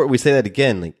it's important we say that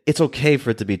again. Like, it's okay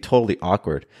for it to be totally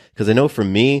awkward. Because I know for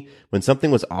me, when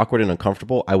something was awkward and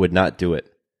uncomfortable, I would not do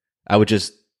it. I would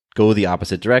just go the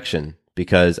opposite direction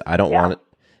because I don't want it.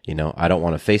 You know, I don't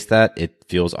want to face that. It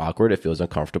feels awkward. It feels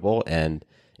uncomfortable. And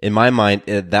in my mind,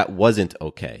 that wasn't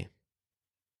okay.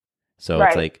 So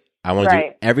it's like, I want to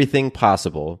do everything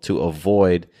possible to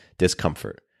avoid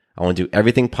discomfort. I want to do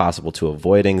everything possible to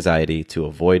avoid anxiety, to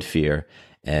avoid fear.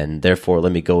 And therefore,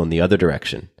 let me go in the other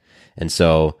direction. And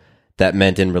so that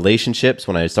meant in relationships,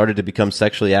 when I started to become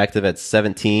sexually active at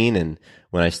 17, and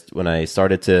when I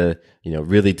started to, you know,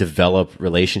 really develop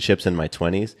relationships in my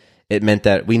 20s, it meant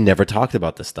that we never talked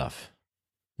about this stuff.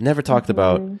 Never talked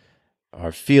about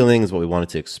our feelings, what we wanted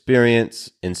to experience,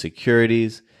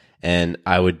 insecurities. And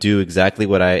I would do exactly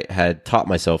what I had taught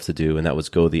myself to do, and that was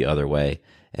go the other way.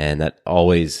 And that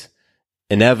always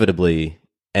inevitably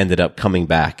ended up coming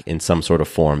back in some sort of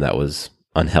form that was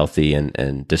unhealthy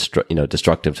and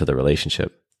destructive to the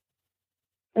relationship.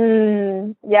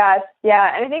 Yes.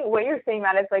 Yeah. And I think what you're saying,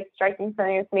 Matt, is, like, striking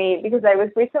something with me, because I was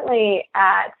recently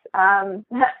at,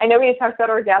 I know we talked about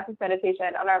orgasmic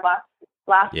meditation on our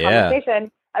last conversation.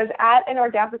 I was at an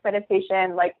orgasmic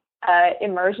meditation, like,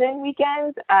 immersion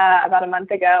weekend, about a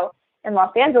month ago in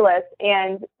Los Angeles.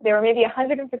 And there were maybe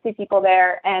 150 people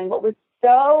there. And what was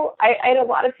I had a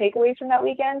lot of takeaways from that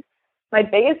weekend. My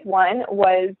biggest one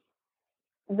was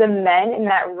the men in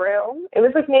that room. It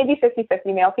was like maybe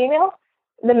 50-50 male, female.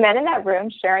 The men in that room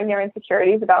sharing their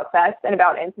insecurities about sex and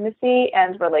about intimacy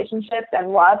and relationships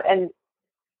and love. And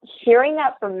hearing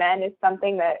that from men is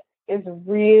something that is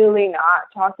really not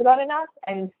talked about enough.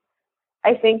 And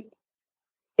I think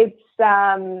it's,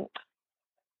 there's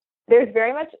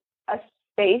very much a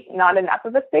space, not enough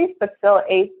of a space, but still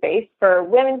a space for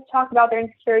women to talk about their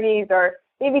insecurities, or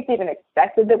maybe it's even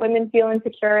expected that women feel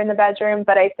insecure in the bedroom.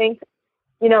 But I think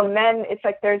men, it's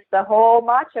like there's the whole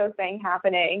macho thing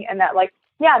happening, and that like,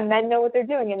 yeah, men know what they're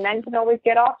doing, and men can always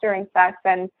get off during sex,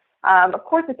 and of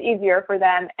course it's easier for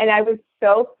them. And I was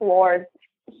so floored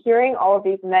hearing all of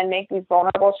these men make these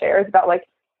vulnerable shares about like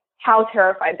how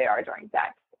terrified they are during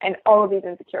sex and all of these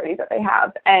insecurities that they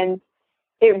have. And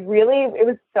it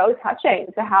was so touching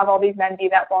to have all these men be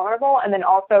that vulnerable, and then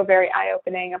also very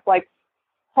eye-opening of like,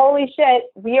 holy shit,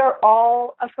 we are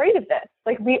all afraid of this.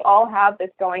 Like, we all have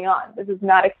this going on. This is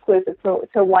not exclusive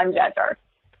to one gender.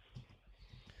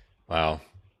 Wow.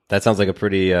 That sounds like a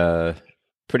pretty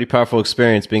powerful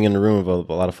experience, being in the room of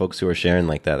a lot of folks who are sharing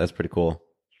like that. That's pretty cool.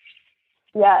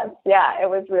 Yes. Yeah, it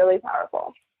was really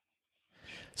powerful.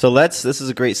 So this is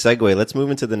a great segue. Let's move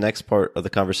into the next part of the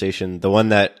conversation, the one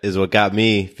that is what got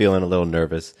me feeling a little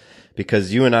nervous,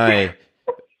 because you and I,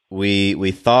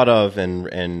 we thought of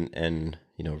and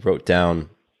wrote down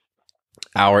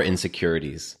our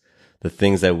insecurities, the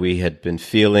things that we had been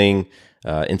feeling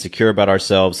insecure about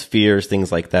ourselves, fears,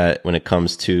 things like that when it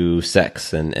comes to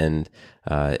sex and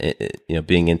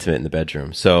being intimate in the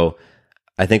bedroom. So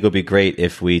I think it would be great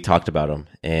if we talked about them,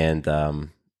 and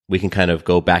we can kind of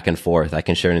go back and forth. I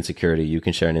can share an insecurity, you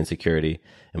can share an insecurity,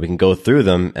 and we can go through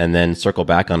them and then circle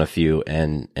back on a few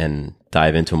and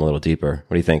dive into them a little deeper.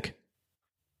 What do you think?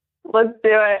 Let's do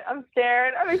it. I'm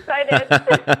scared. I'm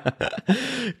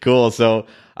excited. Cool. So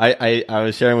I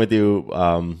was sharing with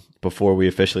you before we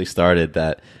officially started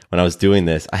that when I was doing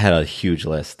this, I had a huge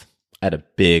list. I had a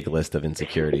big list of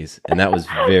insecurities, and that was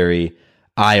very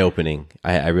eye-opening.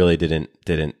 I really didn't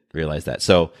realize that.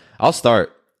 So I'll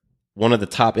start. One of the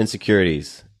top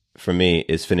insecurities for me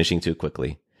is finishing too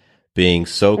quickly, being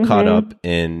so caught up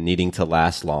in needing to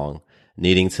last long,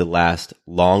 needing to last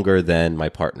longer than my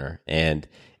partner. And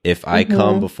if I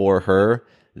come before her,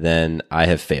 then I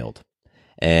have failed.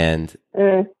 And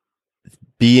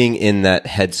being in that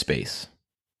headspace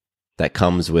that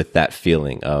comes with that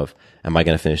feeling of, am I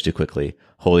going to finish too quickly?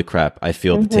 Holy crap, I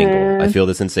feel the tingle. I feel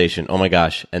the sensation. Oh my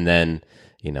gosh. And then,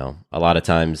 a lot of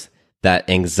times that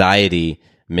anxiety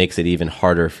makes it even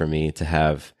harder for me to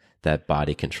have that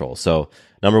body control. So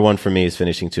number one for me is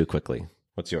finishing too quickly.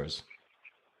 What's yours?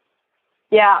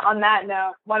 Yeah, on that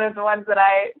note, one of the ones that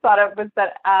I thought of was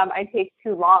that I take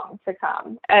too long to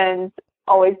come, and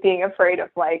always being afraid of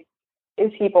like,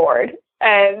 is he bored?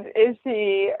 And is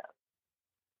he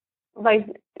like,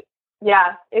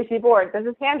 yeah, is he bored? Does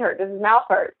his hand hurt? Does his mouth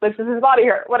hurt? Does his body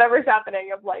hurt? Whatever's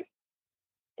happening of like,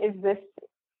 is this,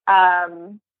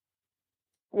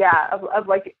 of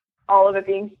like all of it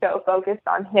being so focused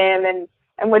on him and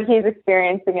what he's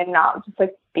experiencing, and not just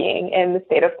like being in the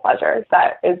state of pleasure.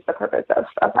 That is the purpose of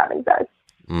having sex.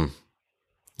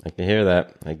 I can hear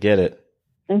that. I get it.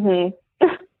 All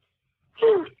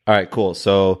right, cool.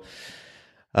 So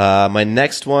my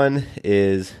next one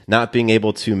is not being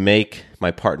able to make my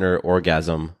partner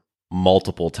orgasm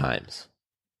multiple times.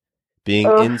 Being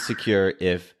insecure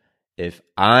if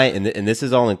I, and this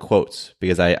is all in quotes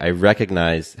because I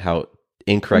recognize how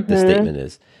incorrect this statement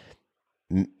is.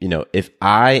 If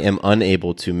I am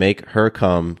unable to make her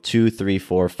come 2, 3,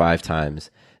 4, 5 times,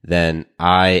 then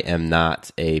I am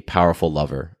not a powerful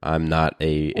lover. I'm not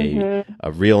a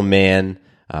real man.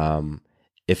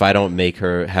 If I don't make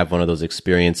her have one of those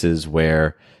experiences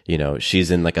where,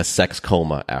 she's in like a sex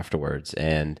coma afterwards,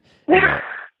 and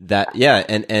that, yeah.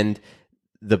 And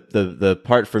the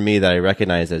part for me that I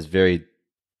recognize as very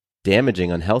damaging,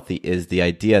 unhealthy, is the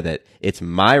idea that it's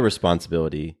my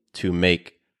responsibility to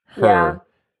make her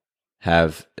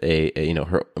have a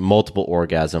her multiple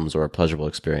orgasms or a pleasurable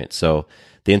experience. So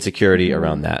the insecurity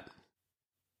around that.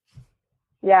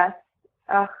 Yes.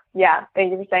 Yeah.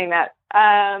 Thank you for saying that.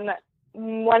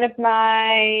 One of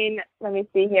mine, let me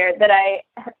see here, that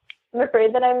I'm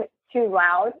afraid that I'm too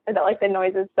loud, or that like the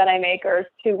noises that I make are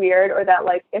too weird, or that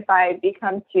like if I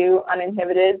become too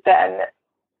uninhibited, then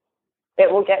it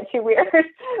will get too weird.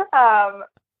 I'll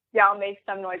make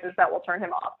some noises that will turn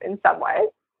him off in some way.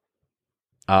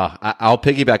 I'll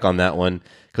piggyback on that one,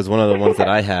 because one of the ones that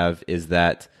I have is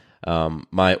that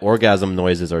my orgasm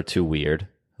noises are too weird.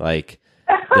 Like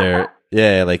they're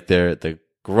the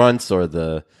grunts, or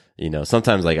the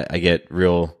sometimes like I get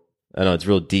it's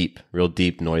real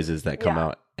deep noises that come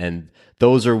out, and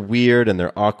those are weird and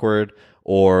they're awkward.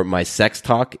 Or my sex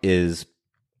talk is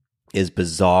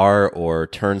bizarre or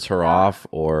turns her off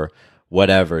or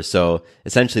whatever. So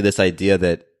essentially this idea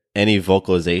that any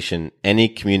vocalization, any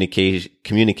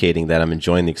communicating that I'm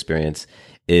enjoying the experience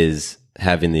is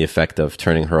having the effect of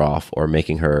turning her off or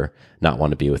making her not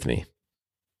want to be with me.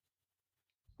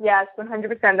 Yes,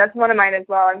 100%. That's one of mine as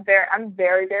well. I'm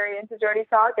very, very into dirty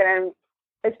talk, and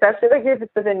especially like if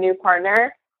it's with a new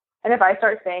partner, and if I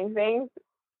start saying things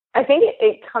I think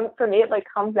it comes for me. It like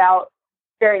comes out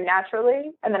very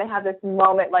naturally, and then I have this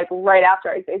moment like right after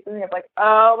I say something of like,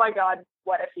 oh my god,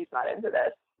 what if he's not into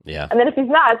this? Yeah. And then if he's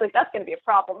not, it's like that's going to be a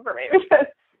problem for me because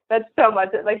that's so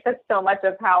much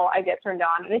of how I get turned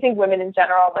on. And I think women in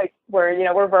general, like we're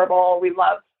verbal. We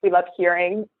love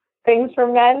hearing things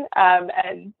from men.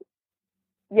 And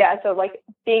yeah, so like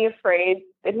being afraid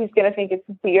that he's going to think it's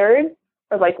weird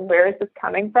or like, where is this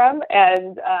coming from?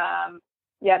 And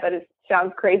yeah, that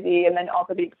sounds crazy. And then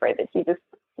also being afraid that he just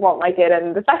won't like it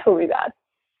and the sex will be bad.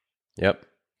 Yep.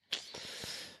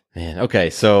 Man. Okay.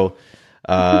 So,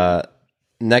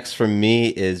 next for me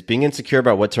is being insecure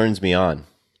about what turns me on.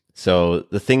 So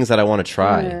the things that I want to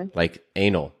try, like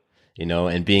anal,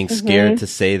 and being scared to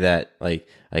say that, like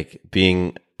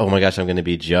being, oh my gosh, I'm going to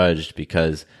be judged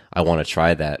because I want to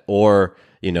try that. Or,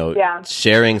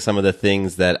 sharing some of the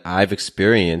things that I've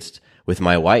experienced with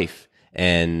my wife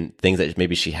and things that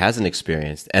maybe she hasn't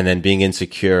experienced, and then being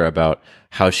insecure about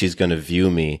how she's going to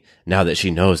view me now that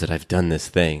she knows that I've done this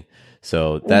thing.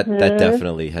 So that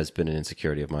definitely has been an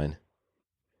insecurity of mine.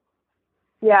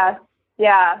 Yeah.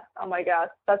 Yeah. Oh my gosh.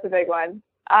 That's a big one.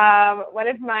 One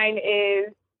of mine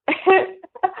is, this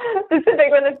is a big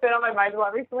one that's been on my mind a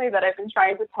lot recently that I've been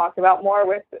trying to talk about more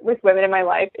with women in my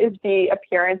life, is the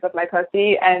appearance of my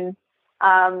pussy. And,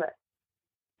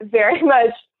 very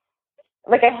much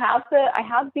like I have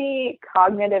the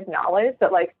cognitive knowledge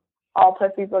that like all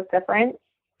pussies look different.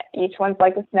 Each one's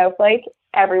like a snowflake.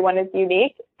 Everyone is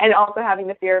unique. And also having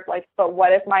the fear of like, but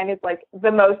what if mine is like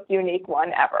the most unique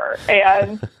one ever?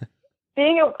 And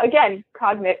being, again,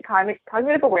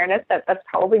 cognitive awareness that that's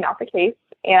probably not the case.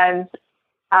 And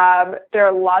there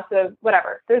are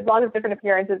there's lots of different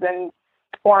appearances and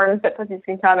forms that pussies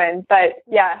can come in. But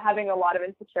yeah, having a lot of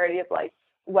insecurity of like,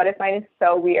 what if mine is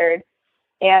so weird?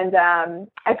 And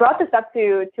I brought this up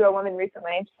to a woman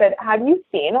recently, and she said, have you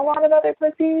seen a lot of other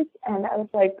pussies? And I was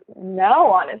like,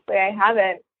 no, honestly, I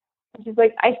haven't. And she's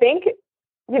like, I think,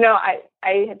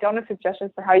 I don't have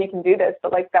suggestions for how you can do this,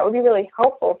 but like that would be really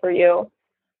helpful for you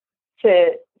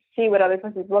to see what other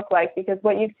pussies look like, because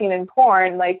what you've seen in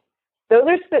porn, like those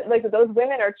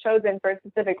women are chosen for a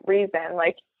specific reason.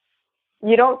 Like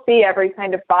you don't see every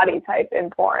kind of body type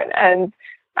in porn. And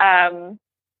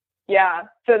yeah,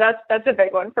 so that's a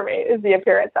big one for me, is the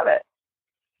appearance of it.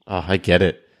 Oh, I get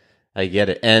it.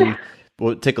 And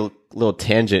we'll take a little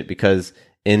tangent, because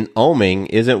in oming,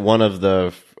 isn't one of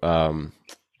the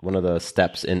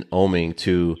steps in oming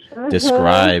to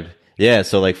describe? Yeah,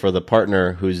 so like for the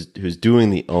partner who's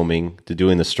doing the oming,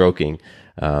 doing the stroking,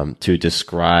 to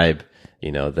describe,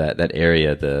 that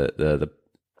area, to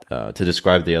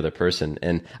describe the other person.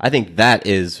 And I think that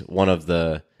is one of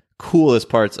the coolest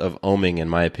parts of oming, in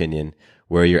my opinion,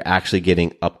 where you're actually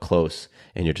getting up close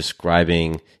and you're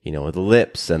describing, the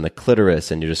lips and the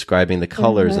clitoris, and you're describing the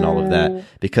colors and all of that.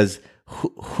 Because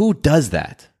who does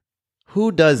that?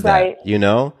 Who does that?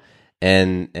 Right.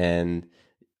 And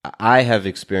I have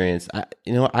experienced. I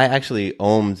actually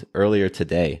omed earlier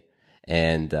today,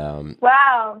 and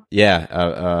wow. Yeah,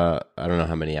 I don't know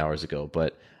how many hours ago,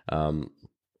 but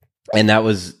and that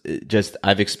was just,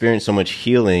 I've experienced so much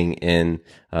healing in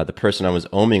the person I was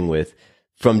oming with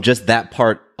from just that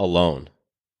part alone.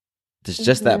 It's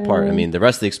just that part. I mean, the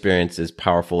rest of the experience is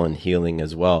powerful and healing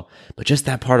as well, but just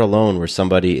that part alone, where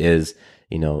somebody is,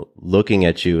 looking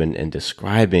at you and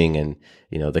describing, and,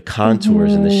 the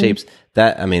contours and the shapes,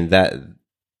 that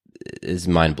is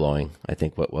mind blowing. I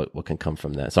think what can come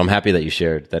from that. So I'm happy that you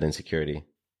shared that insecurity.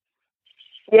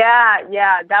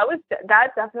 Yeah.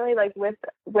 That definitely, like with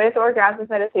orgasmic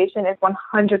meditation, is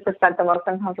 100% the most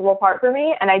uncomfortable part for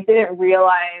me. And I didn't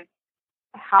realize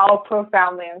how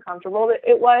profoundly uncomfortable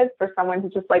it was for someone to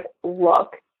just like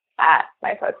look at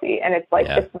my pussy. And it's like,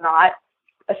 It's not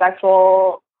a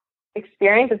sexual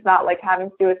experience. It's not like having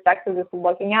to do with sex. It's just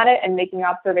looking at it and making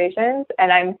observations.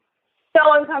 And I'm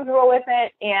so uncomfortable with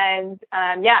it. And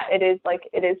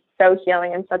it is so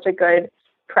healing and such a good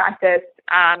practice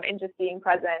in just being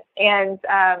present. And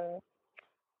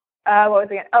what was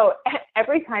it again? Oh,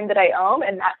 every time that I om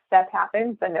and that step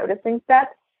happens, the noticing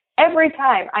step, every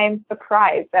time I am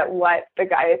surprised at what the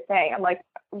guy is saying. I'm like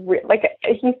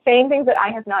he's saying things that I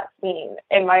have not seen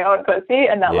in my own pussy,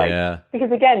 and that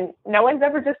because again, no one's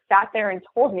ever just sat there and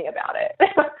told me about it.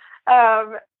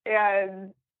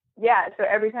 And yeah, so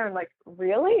every time I'm like,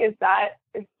 really? Is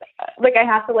like I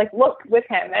have to like look with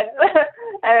him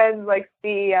and like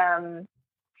see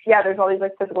there's all these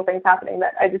like physical things happening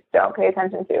that I just don't pay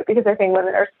attention to, because I think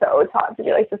women are so taught to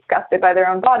be like disgusted by their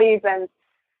own bodies, and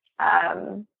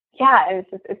and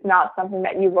it's not something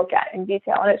that you look at in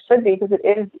detail, and it should be, because it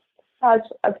is such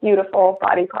a beautiful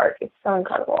body part. It's so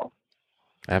incredible.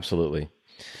 Absolutely.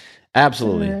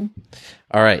 Absolutely.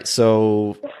 All right.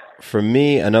 So for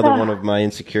me, another one of my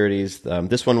insecurities,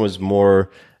 this one was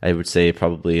more, I would say,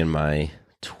 probably in my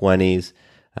 20s,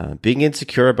 being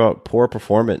insecure about poor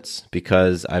performance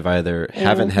because I've either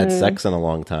haven't had sex in a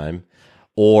long time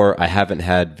or I haven't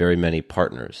had very many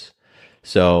partners.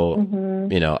 So,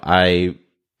 you know, I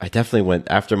definitely went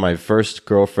after my first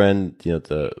girlfriend, you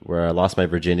know, where I lost my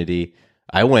virginity.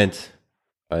 I went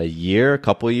a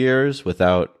couple years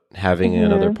without having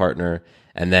another partner,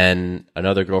 and then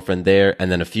another girlfriend there,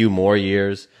 and then a few more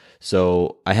years.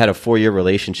 So I had a 4-year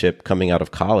relationship coming out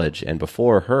of college, and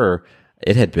before her,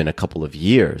 it had been a couple of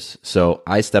years. So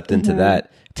I stepped into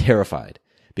that terrified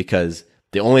because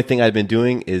the only thing I'd been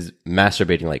doing is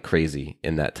masturbating like crazy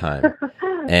in that time.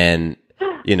 And,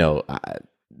 you know,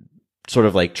 sort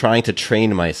of like trying to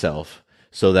train myself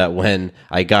so that when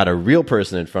I got a real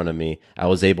person in front of me, I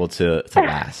was able to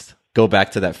last. Go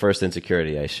back to that first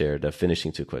insecurity I shared of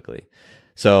finishing too quickly.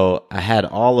 So I had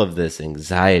all of this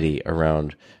anxiety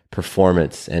around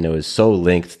performance, and it was so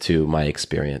linked to my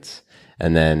experience.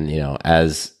 And then, you know,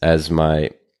 as my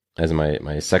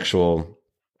sexual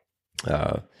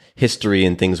history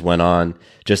and things went on,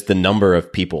 just the number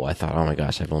of people, I thought, oh my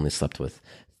gosh, I've only slept with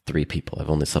 3 people. I've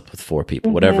only slept with 4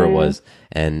 people, whatever it was.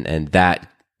 And that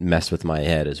messed with my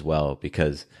head as well,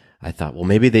 because I thought, well,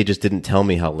 maybe they just didn't tell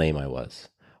me how lame I was.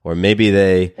 Or maybe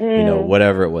they, you know,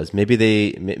 whatever it was, maybe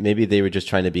they were just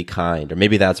trying to be kind, or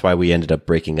maybe that's why we ended up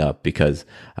breaking up, because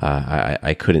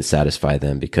I couldn't satisfy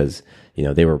them because, you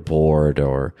know, they were bored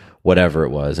or whatever it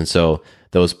was. And so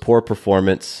those poor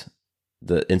performance,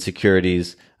 the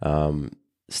insecurities,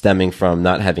 stemming from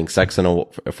not having sex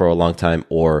for a long time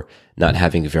or not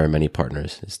having very many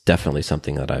partners is definitely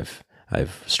something that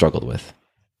I've struggled with.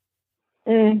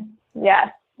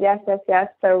 Yes.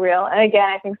 So real. And again,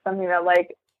 I think something that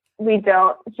like we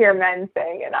don't hear men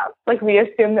saying enough. Like we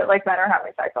assume that like men are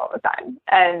having sex all the time,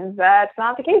 and that's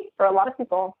not the case for a lot of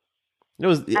people. It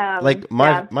was like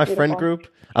my friend group.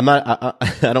 I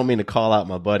don't mean to call out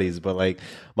my buddies, but like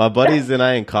my buddies and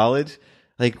I in college,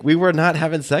 like we were not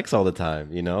having sex all the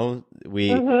time. You know,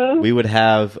 we would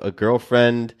have a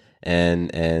girlfriend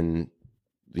and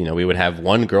you know, we would have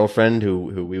one girlfriend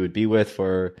who we would be with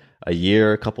for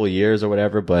a couple of years or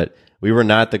whatever, but we were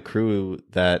not the crew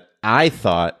that I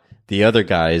thought the other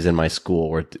guys in my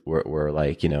school were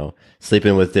like, you know,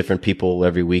 sleeping with different people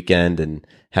every weekend and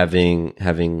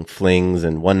having flings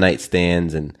and one night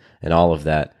stands and all of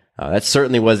that. That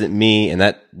certainly wasn't me, and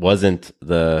that wasn't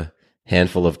the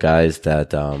handful of guys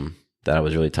that I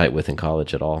was really tight with in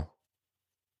college at all.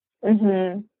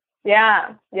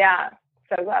 Yeah.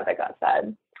 So glad that got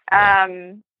said.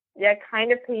 Yeah,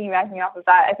 kind of piggybacking off of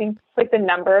that, I think like the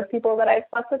number of people that I've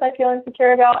slept with, I feel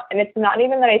insecure about, and it's not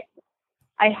even that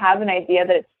I have an idea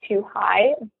that it's too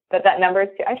high, but that number is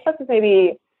too. I slept with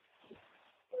maybe,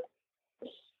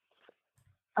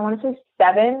 I want to say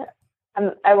 7.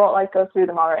 I won't like go through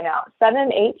them all right now.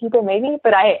 7, 8 people maybe,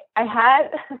 but I had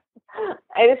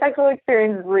a sexual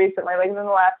experience recently, like within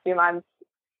the last few months,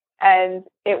 and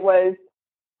it was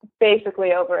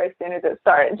basically over as soon as it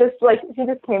started. Just like she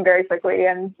just came very quickly,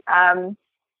 and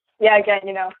yeah, again,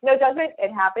 you know, no judgment.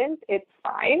 It happens. It's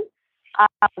fine.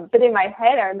 But in my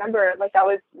head, I remember like that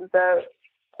was the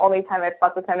only time I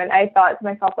slept with him, and I thought to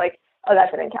myself like, oh,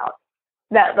 that didn't count.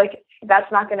 That like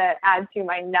that's not going to add to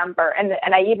my number. And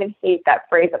I even hate that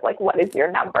phrase of like, what is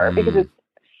your number? Because it's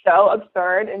so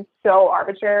absurd and so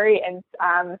arbitrary, and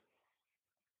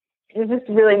it's just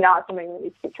really not something that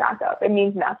we keep track of. It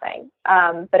means nothing.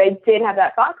 But I did have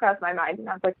that thought cross my mind, and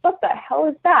I was like, what the hell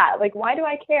is that? Like, why do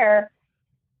I care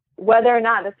whether or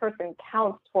not this person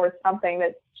counts towards something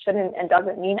that shouldn't and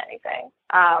doesn't mean anything?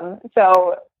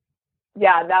 So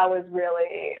yeah, that was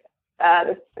really,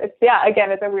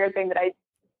 again, it's a weird thing that I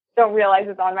don't realize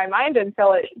is on my mind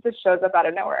until it just shows up out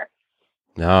of nowhere.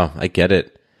 No, I get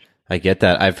it. I get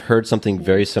that. I've heard something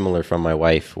very similar from my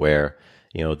wife where,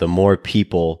 you know, the more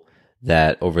people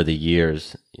that over the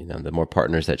years, you know, the more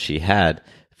partners that she had,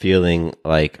 feeling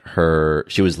like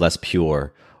she was less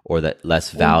pure, or that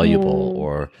less valuable,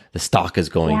 or the stock is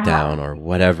going down, or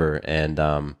whatever.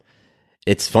 And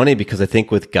it's funny because I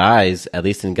think with guys, at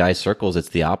least in guy circles, it's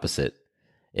the opposite.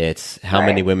 It's how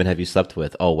many women have you slept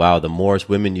with? Oh wow, the more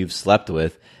women you've slept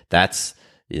with, that's,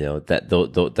 you know,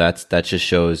 that just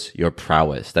shows your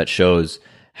prowess. That shows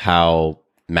how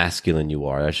masculine you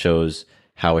are. That shows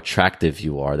how attractive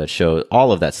you are. That shows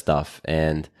all of that stuff.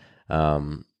 And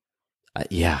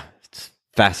yeah, it's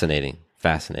fascinating.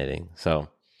 So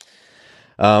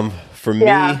for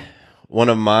me, one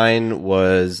of mine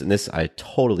was, and this I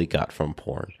totally got from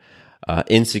porn,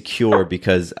 insecure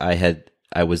because I had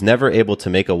I was never able to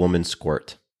make a woman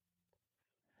squirt.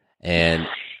 And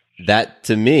that,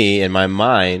 to me, in my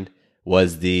mind,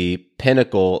 was the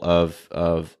pinnacle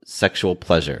of sexual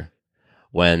pleasure.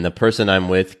 When the person I'm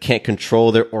with can't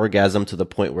control their orgasm to the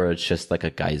point where it's just like a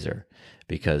geyser,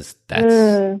 because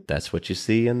that's what you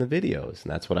see in the videos,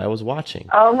 and that's what I was watching.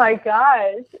 Oh my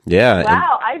gosh! Yeah.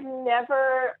 Wow, I've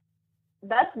never.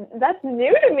 That's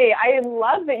new to me. I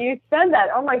love that you said that.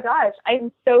 Oh my gosh,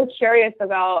 I'm so curious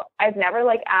about. I've never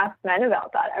like asked men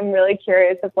about that. I'm really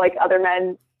curious if like other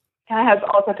men kind of have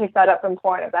also picked that up from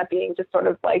porn, of that being just sort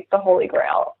of like the holy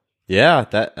grail. Yeah,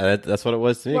 that's what it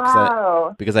was to me.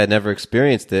 Wow. Because I had never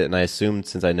experienced it, and I assumed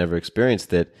since I never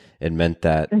experienced it, it meant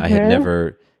that I had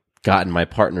never gotten my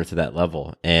partner to that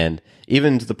level. And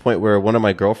even to the point where one of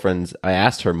my girlfriends, I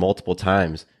asked her multiple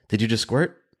times, "Did you just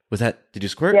squirt? Did you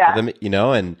squirt?" Yeah.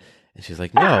 And she's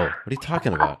like, "No, what are you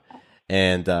talking about?"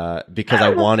 And because I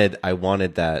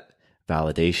wanted that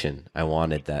validation. I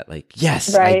wanted that, like,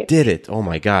 yes, I did it. Oh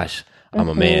my gosh, I'm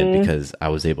a man, because I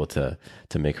was able to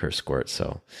make her squirt.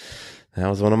 So that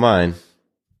was one of mine.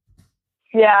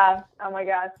 Yeah. Oh my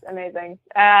gosh, amazing.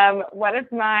 One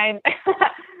of mine.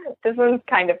 This one's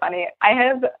kind of funny. I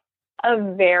have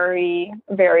a very,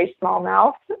 very small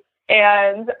mouth,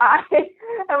 and I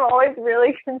am always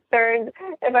really concerned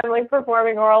if I'm like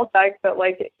performing oral sex that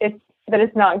like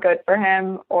it's not good for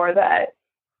him, or that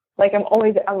like I'm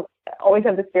always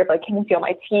have this fear of like, can you feel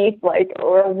my teeth, like,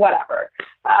 or whatever.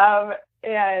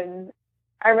 And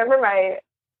I remember my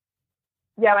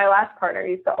last partner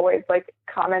used to always like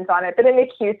comment on it, but in a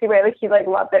cutesy way. Like he like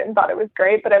loved it and thought it was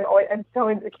great, but I'm so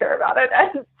insecure about it.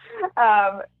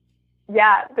 And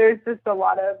there's just a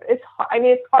lot of it's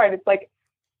hard. It's like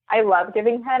I love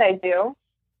giving head, I do,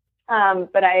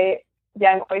 but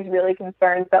I'm always really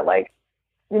concerned that like,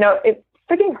 you know, it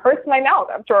freaking hurts my mouth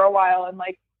after a while, and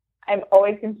like I'm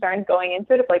always concerned going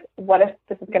into it of like, what if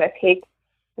this is going to take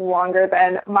longer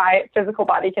than my physical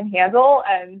body can handle,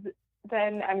 and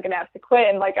then I'm going to have to quit,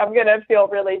 and like I'm going to feel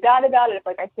really bad about it if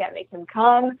like I can't make him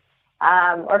come,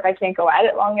 or if I can't go at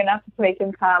it long enough to make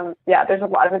him come. Yeah, there's a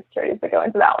lot of insecurities that go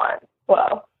into that one.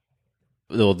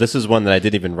 Well, this is one that I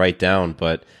didn't even write down,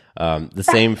 but the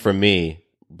same for me,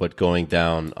 but going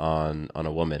down on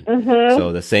a woman.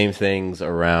 So the same things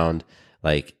around,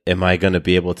 like, am I going to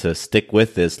be able to stick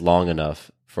with this long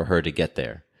enough for her to get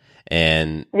there?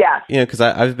 And, you know, because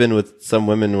I've been with some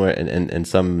women where, in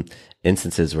some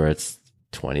instances where it's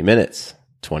 20 minutes,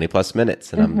 20 plus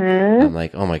minutes. And I'm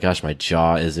like, oh my gosh, my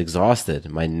jaw is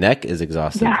exhausted. My neck is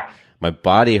exhausted. Yeah. My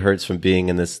body hurts from being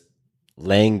in this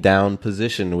laying down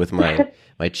position with my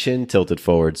chin tilted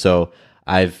forward. So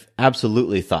I've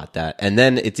absolutely thought that. And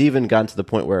then it's even gotten to the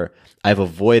point where I've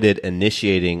avoided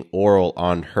initiating oral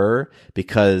on her,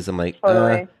 because I'm like,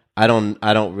 I don't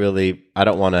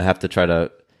want to have to try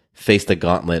to face the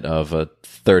gauntlet of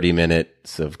 30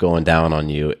 minutes of going down on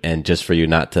you, and just for you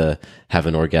not to have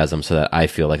an orgasm, so that I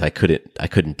feel like I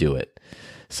couldn't do it.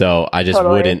 So I just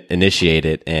wouldn't initiate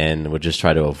it and would just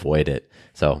try to avoid it.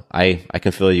 So I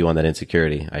can feel you on that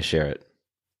insecurity. I share it.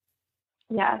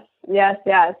 Yes.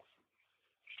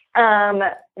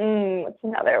 What's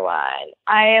another one?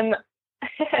 I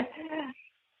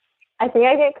think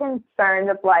I get concerned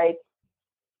of like,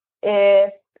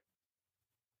 and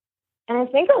I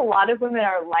think a lot of women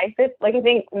are like this. Like, I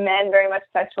think men very much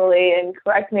sexually, and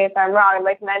correct me if I'm wrong,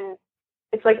 like men,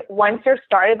 it's like once you're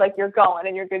started, like you're going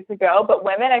and you're good to go. But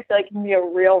women, I feel like, can be a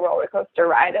real roller coaster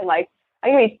ride. And like, I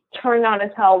can be turned on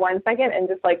as hell 1 second and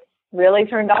just like really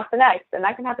turned off the next. And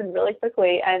that can happen really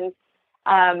quickly. And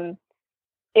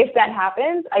if that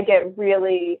happens, I get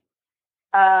really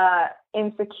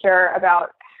insecure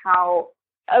about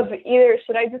either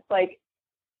should I just like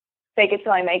fake it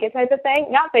till I make it type of thing,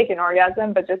 not fake an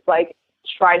orgasm, but just like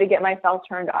try to get myself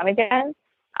turned on again,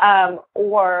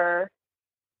 or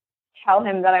tell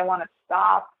him that I want to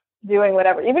stop doing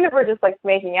whatever, even if we're just like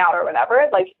making out or whatever,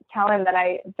 like tell him that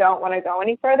I don't want to go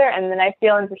any further. And then I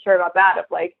feel insecure about that, of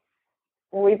like,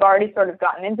 we've already sort of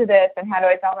gotten into this, and how do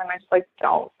I tell them I'm just like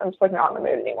not in the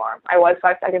mood anymore. I was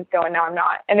 5 seconds ago and now I'm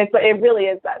not. And it really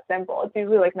is that simple. It's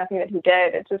usually like nothing that he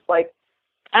did. It's just like,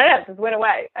 I don't know, it just went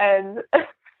away. And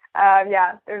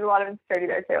there's a lot of insecurity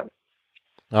there too.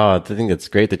 Oh, I think it's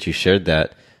great that you shared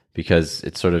that, because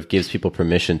it sort of gives people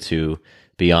permission to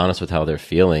be honest with how they're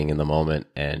feeling in the moment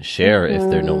and share if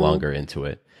they're no longer into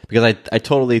it. Because I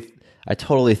totally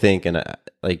think, and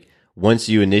like, once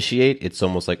you initiate, it's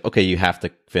almost like, okay, you have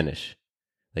to finish.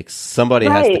 Like, somebody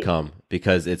has to come,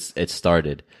 because it's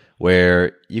started.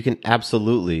 Where you can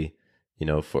absolutely, you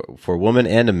know, for a woman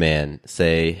and a man,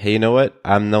 say, hey, you know what?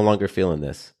 I'm no longer feeling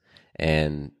this.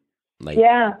 And like,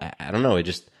 I don't know.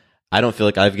 I don't feel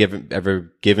like I've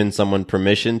ever given someone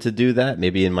permission to do that,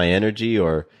 maybe in my energy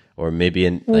or maybe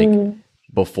in like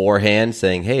beforehand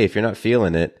saying, hey, if you're not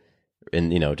feeling it,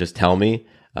 and, just tell me.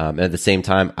 At the same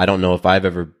time, I don't know if I've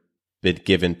ever been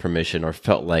given permission or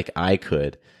felt like I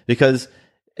could, because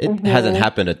it hasn't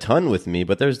happened a ton with me,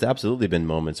 but there's absolutely been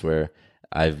moments where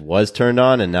I was turned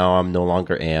on and now I'm no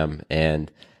longer am.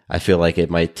 And I feel like it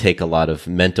might take a lot of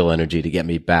mental energy to get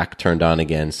me back turned on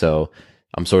again. So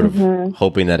I'm sort of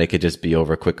hoping that it could just be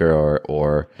over quicker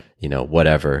or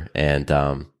whatever. And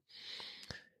so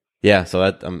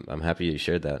I'm happy you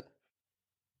shared that.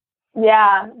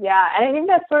 Yeah. And I think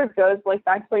that sort of goes like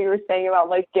back to what you were saying about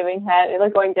like giving head and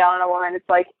like going down on a woman. It's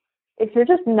like, if you're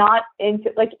just not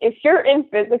into, like, if you're in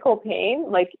physical pain,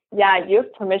 like, yeah, you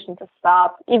have permission to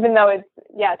stop, even though it's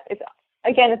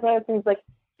again, it's one of those things, like,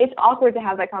 it's awkward to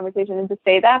have that conversation and to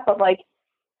say that, but like,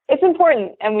 it's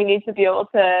important, and we need to be able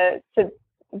to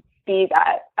be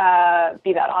that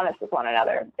honest with one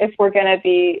another if we're going to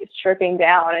be stripping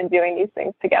down and doing these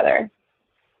things together.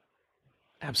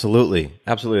 Absolutely.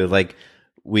 Like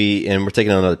we're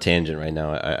taking another tangent right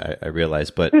now, I realize,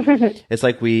 but it's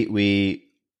like we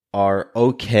are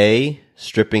okay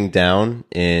stripping down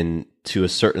to a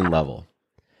certain level,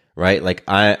 right? Like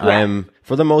I'm,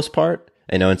 for the most part,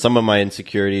 and some of my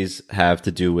insecurities have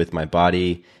to do with my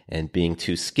body and being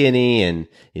too skinny and,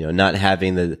 not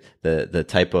having the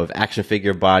type of action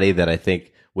figure body that I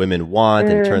think women want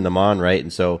and turn them on, right?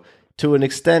 And so to an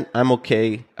extent, I'm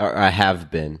okay, or I have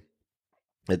been.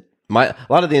 A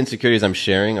lot of the insecurities I'm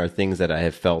sharing are things that I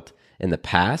have felt in the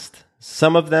past.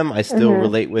 Some of them I still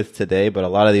relate with today, but a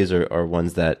lot of these are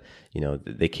ones that,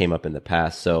 they came up in the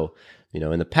past. So,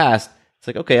 in the past, it's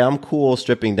like, okay, I'm cool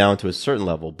stripping down to a certain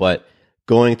level, but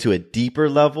going to a deeper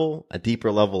level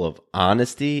of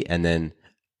honesty and then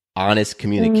honest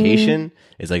communication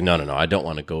is like, no, I don't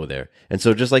want to go there. And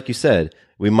so just like you said,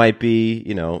 we might be,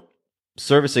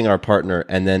 servicing our partner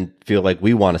and then feel like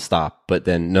we want to stop, but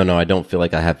then, no, I don't feel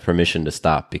like I have permission to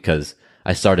stop because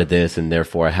I started this and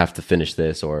therefore I have to finish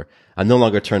this, or I'm no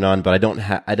longer turned on, but I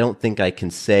don't think I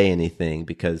can say anything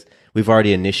because we've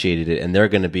already initiated it and they're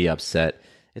going to be upset.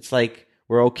 It's like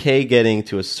we're okay getting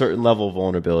to a certain level of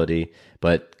vulnerability,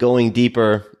 but going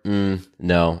deeper,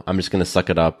 no, I'm just going to suck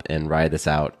it up and ride this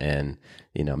out. And,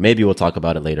 maybe we'll talk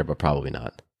about it later, but probably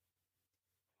not.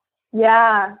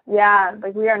 Yeah.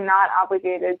 Like we are not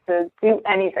obligated to do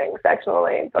anything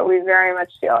sexually, but we very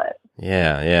much feel it.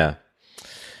 Yeah.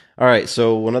 All right.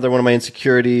 So another one of my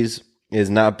insecurities is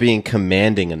not being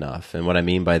commanding enough. And what I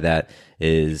mean by that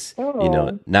is,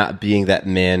 not being that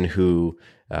man who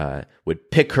would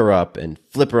pick her up and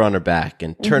flip her on her back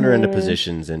and turn her into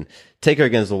positions and take her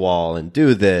against the wall and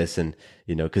do this. And,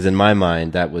 because in my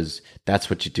mind, that's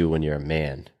what you do when you're a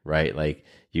man, right? Like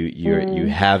you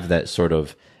have that sort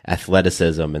of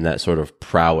athleticism and that sort of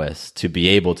prowess to be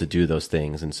able to do those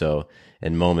things. And so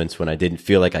in moments when I didn't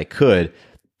feel like I could,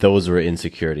 those were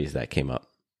insecurities that came up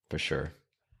for sure.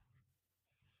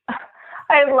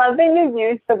 I love that you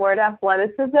use the word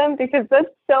athleticism because that's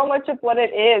so much of what it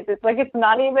is. It's like, it's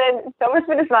not even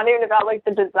about like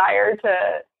the desire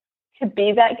to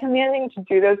be that commanding, to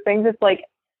do those things. It's like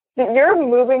you're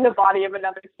moving the body of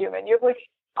another human. You have like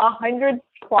 100+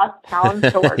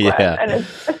 pounds to work with. And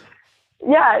it's like,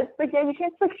 you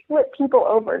can't like flip people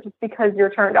over just because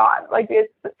you're turned on. Like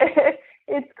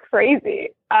it's crazy.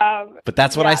 But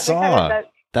that's what I saw.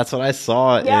 That's what I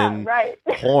saw in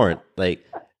porn. Like,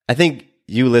 I think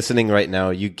you listening right now,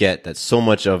 you get that so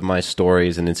much of my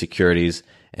stories and insecurities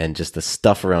and just the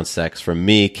stuff around sex for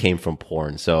me came from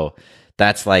porn. So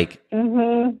that's like,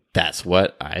 that's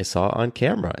what I saw on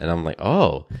camera. And I'm like,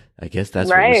 oh, I guess that's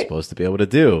what you're supposed to be able to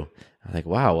do. I'm like,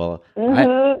 wow,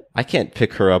 well, I can't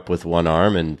pick her up with one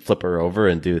arm and flip her over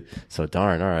and do so.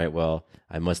 Darn. All right. Well,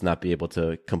 I must not be able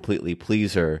to completely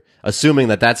please her, assuming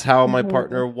that that's how my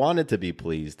partner wanted to be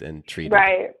pleased and treated.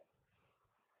 Right.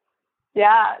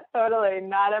 Yeah, totally.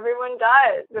 Not everyone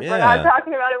does. If we're not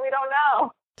talking about it, we don't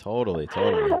know. Totally.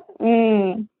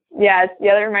 Yes.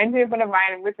 Yeah, that reminds me of one of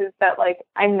mine, which is that like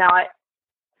I'm not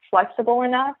flexible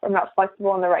enough. I'm not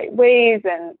flexible in the right ways,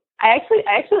 and I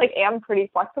actually like am pretty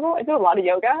flexible. I do a lot of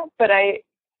yoga, but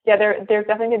there's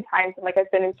definitely been times when like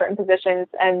I've been in certain positions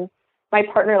and my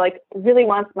partner like really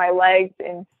wants my legs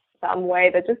in some way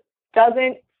that just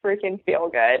doesn't freaking feel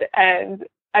good, and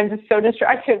I'm just so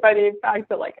distracted by the fact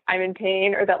that like I'm in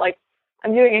pain or that like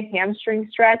I'm doing a hamstring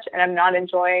stretch and I'm not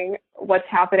enjoying what's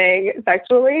happening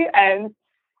sexually. And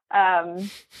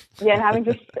having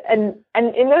just and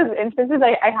in those instances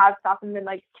I have stopped and been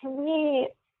like, can we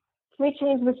can we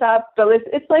change this up? But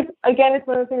it's like, again, it's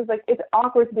one of those things, like, it's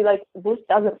awkward to be like, this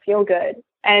doesn't feel good.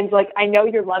 And like, I know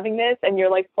you're loving this and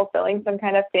you're like fulfilling some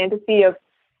kind of fantasy of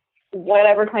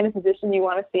whatever kind of position you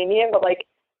want to see me in, but like,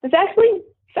 this actually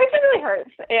really hurts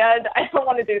and I don't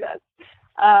want to do this.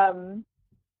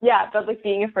 Yeah, but like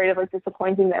being afraid of like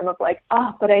disappointing them, of like,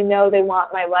 oh, but I know they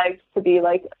want my legs to be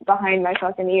like behind my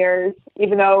fucking ears,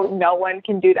 even though no one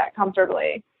can do that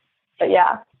comfortably. But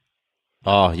yeah.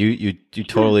 Oh, you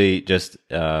totally just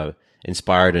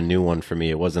inspired a new one for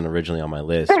me. It wasn't originally on my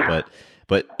list,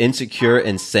 but insecure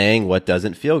in saying what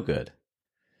doesn't feel good.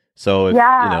 So if, you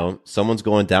know, someone's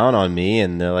going down on me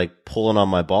and they're like pulling on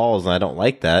my balls and I don't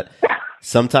like that,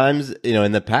 sometimes, you know,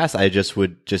 in the past, I just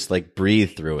would just like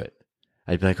breathe through it.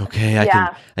 I'd be like, okay,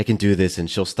 I can do this and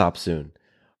she'll stop soon.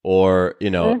 Or,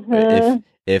 you know,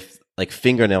 if like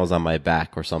fingernails on my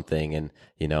back or something, and,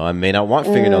 you know, I may not want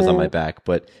fingernails on my back,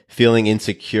 but feeling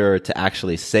insecure to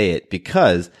actually say it,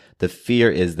 because the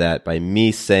fear is that by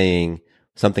me saying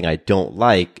something I don't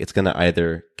like, it's going to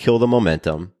either kill the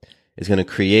momentum, it's going to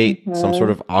create some sort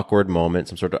of awkward moment,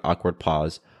 some sort of awkward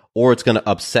pause, or it's going to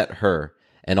upset her.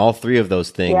 And all three of those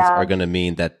things are going to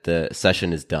mean that the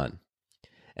session is done.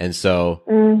 And so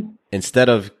instead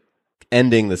of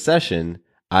ending the session,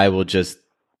 I will just,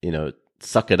 you know,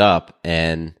 suck it up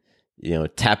and, you know,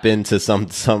 tap into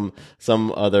some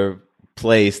other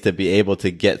place to be able to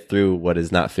get through what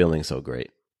is not feeling so great.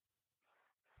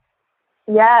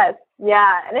 Yes.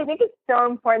 Yeah. And I think it's so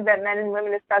important that men and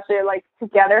women especially are like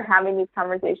together having these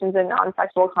conversations in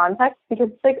non-sexual context, because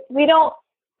it's like, we don't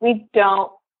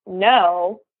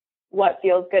know what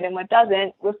feels good and what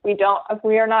doesn't if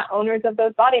we are not owners of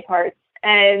those body parts.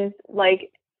 And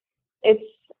like,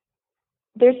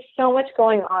 there's so much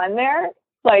going on there.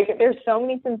 Like, there's so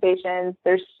many sensations.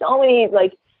 There's so many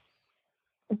like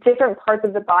different parts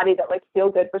of the body that like feel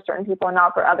good for certain people and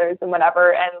not for others and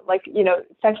whatever. And like, you know,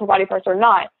 sexual body parts are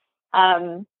not.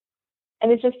 And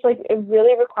it's just like, it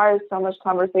really requires so much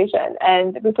conversation,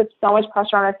 and we put so much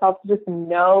pressure on ourselves to just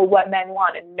know what men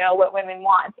want and know what women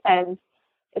want. And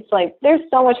it's like, there's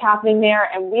so much happening there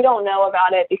and we don't know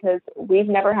about it because we've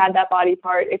never had that body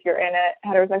part if you're in a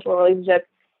heterosexual relationship.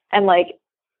 And like,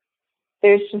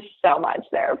 there's just so much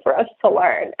there for us to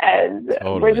learn. And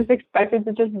we're just expected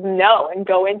to just know and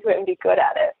go into it and be good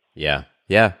at it. Yeah.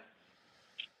 Yeah.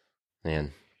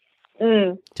 Man. Do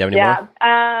you have any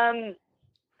more?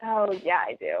 Oh yeah,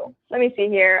 I do. Let me see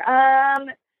here. A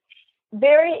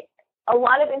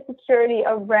lot of insecurity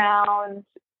around,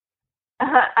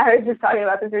 I was just talking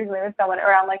about this recently with someone,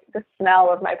 around like the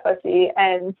smell of my pussy.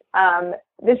 And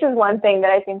this is one thing that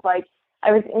I think like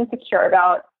I was insecure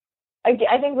about. I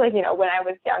think like, you know, when I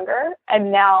was younger,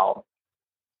 and now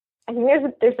I think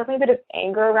there's definitely a bit of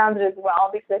anger around it as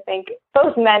well, because I think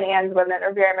both men and women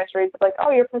are very much raised like, oh,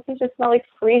 your pussy should smell like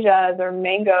freesias or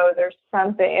mangoes or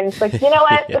something. And it's like, you know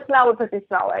what? That's not what pussies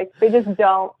smell like. They just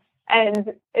don't.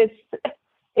 And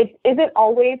it isn't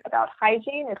always about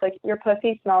hygiene. It's like, your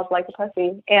pussy smells like a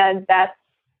pussy, and that's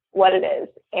what it is.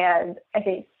 And I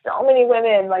think so many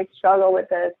women like struggle with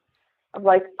this, of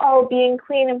like, oh, being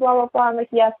clean and blah, blah, blah. I'm like,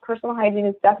 yes, personal hygiene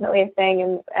is definitely a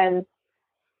thing, and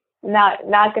not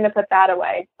going to put that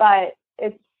away. But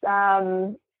it's,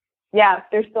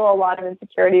 there's still a lot of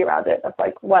insecurity around it. Of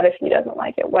like, what if he doesn't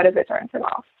like it? What if it turns him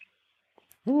off?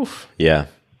 Oof. Yeah,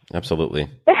 absolutely.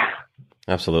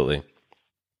 Absolutely.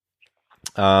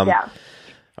 All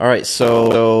right.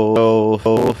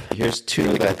 So here's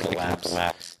two that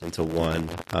collapse into one.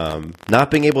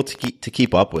 Not being able to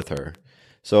keep up with her.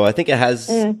 So I think it has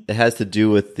to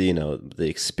do with the, you know, the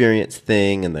experience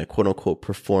thing and the quote unquote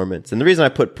performance. And the reason I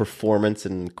put performance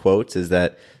in quotes is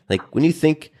that, like, when you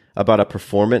think about a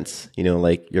performance, you know,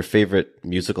 like your favorite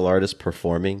musical artist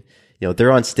performing, you know,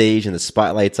 they're on stage and the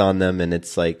spotlight's on them and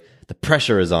it's like the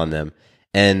pressure is on them.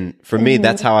 And for me,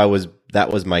 that's how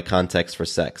that was my context for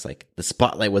sex. Like, the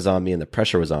spotlight was on me and the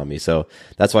pressure was on me. So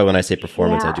that's why when I say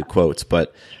performance, I do quotes.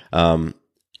 But,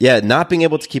 not being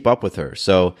able to keep up with her.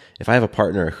 So if I have a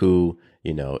partner who,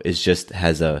 you know,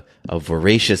 has a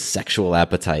voracious sexual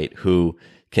appetite, who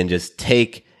can just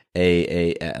take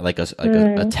a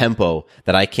tempo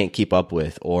that I can't keep up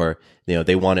with, or, you know,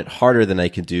 they want it harder than I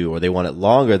can do, or they want it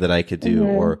longer than I could do,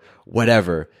 or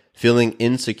whatever, feeling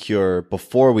insecure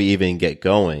before we even get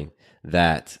going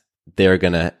that they're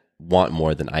going to want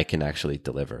more than I can actually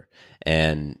deliver.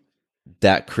 And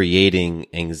that creating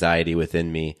anxiety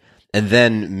within me. And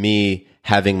then me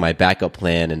having my backup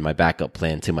plan and my backup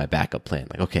plan to my backup plan.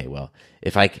 Like, okay, well,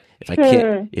 if I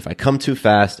come too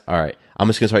fast, all right, I'm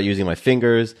just gonna start using my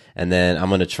fingers, and then I'm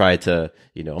gonna try to,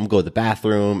 you know, I'm gonna go to the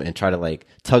bathroom and try to like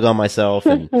tug on myself,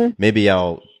 and maybe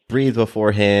I'll breathe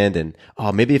beforehand, and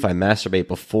maybe if I masturbate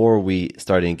before we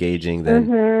start engaging,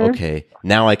 then okay,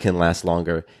 now I can last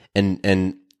longer.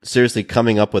 And seriously,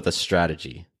 coming up with a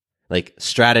strategy, like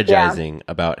strategizing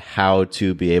about how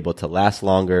to be able to last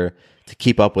longer, to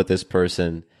keep up with this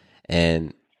person.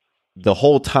 And the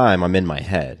whole time I'm in my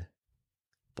head.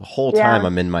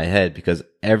 Because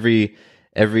every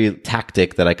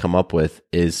tactic that I come up with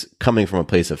is coming from a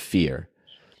place of fear,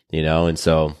 and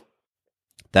so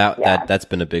that's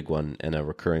been a big one and a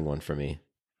recurring one for me.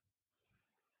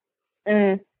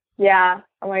 Yeah.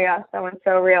 Oh my gosh, that one's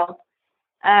so real.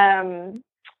 I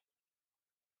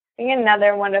think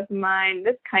another one of mine,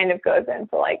 this kind of goes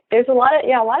into like, there's a lot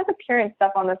of appearance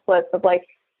stuff on this list of like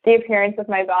the appearance of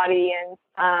my body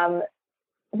and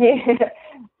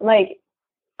like,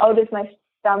 oh, does my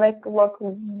stomach look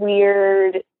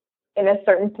weird in a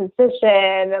certain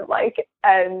position? Like,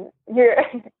 and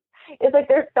it's like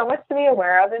there's so much to be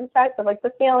aware of in sex, of like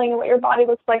the feeling and what your body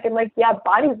looks like. And like, yeah,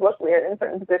 bodies look weird in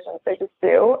certain positions. They just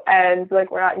do. And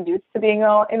like, we're not used to being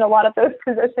in a lot of those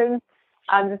positions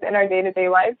just in our day-to-day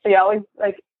life. So yeah, always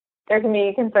like there can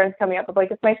be concerns coming up of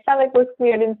like if my stomach looks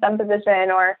weird in some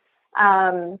position, or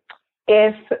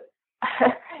if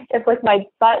like my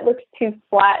butt looks too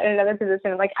flat in another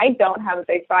position. Like, I don't have a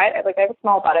big butt. I have a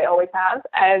small butt. I always have.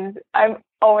 And I'm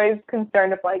always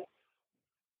concerned of like,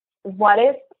 what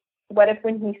if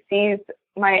when he sees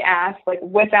my ass, like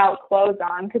without clothes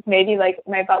on, because maybe like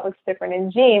my butt looks different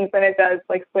in jeans than it does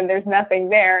like when there's nothing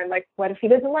there. And like, what if he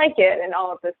doesn't like it and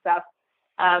all of this stuff.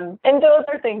 And those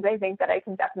are things I think that I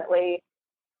can definitely,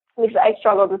 at least I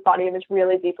struggled with body image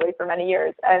really deeply for many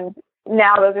years. And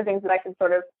now those are things that I can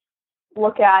sort of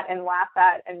look at and laugh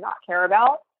at and not care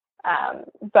about.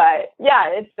 But yeah,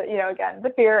 it's, again,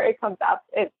 the fear, it comes up,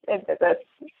 it visits.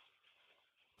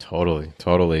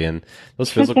 Totally. And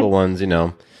those physical ones,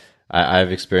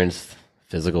 I've experienced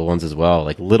physical ones as well,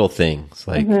 like little things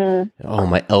like, oh,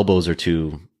 my elbows are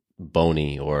too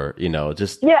bony, or,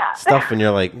 just stuff. And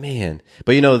you're like, man,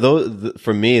 but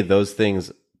for me, those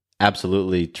things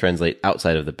absolutely translate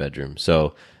outside of the bedroom.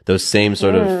 So those same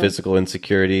sort of physical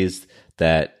insecurities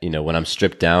that, when I'm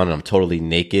stripped down and I'm totally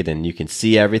naked and you can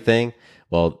see everything,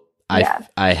 well,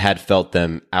 I had felt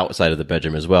them outside of the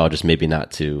bedroom as well, just maybe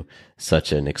not to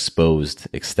such an exposed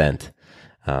extent.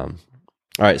 All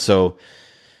right, so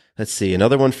let's see.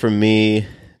 Another one for me,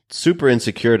 super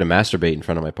insecure to masturbate in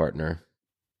front of my partner.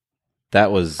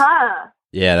 That was,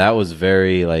 that was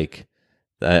very like,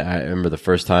 I remember the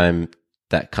first time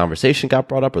that conversation got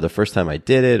brought up, or the first time I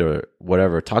did it, or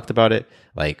whatever, talked about it,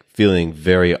 like feeling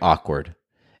very awkward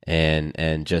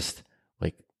and just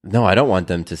like, no, I don't want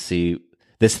them to see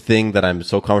this thing that I'm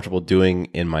so comfortable doing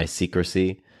in my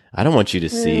secrecy. I don't want you to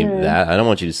see that. I don't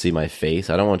want you to see my face.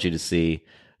 I don't want you to see,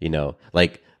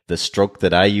 like the stroke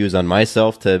that I use on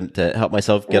myself to help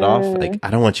myself get off. Like,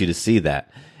 I don't want you to see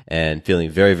that. And feeling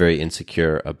very, very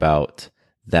insecure about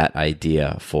that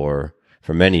idea for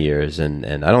many years. And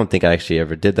I don't think I actually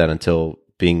ever did that until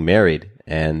being married.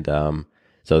 And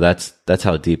so that's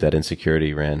how deep that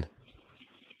insecurity ran.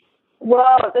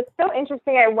 Well, that's so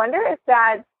interesting. I wonder if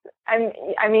that's,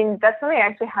 I mean, that's something I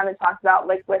actually haven't talked about,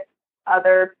 like with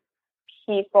other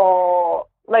people.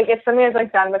 Like, it's something I've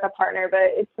like done with a partner, but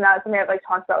it's not something I've like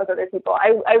talked about with other people.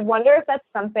 I wonder if that's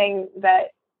something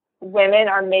that women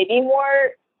are maybe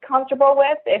more comfortable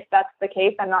with. If that's the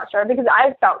case, I'm not sure, because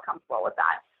I've felt comfortable with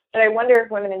that. But I wonder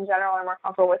if women in general are more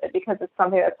comfortable with it because it's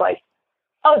something that's like,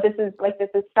 oh, this is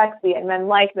sexy and men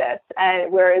like this.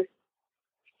 And whereas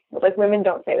like women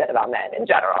don't say that about men in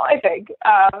general, I think.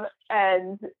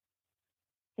 And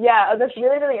yeah, that's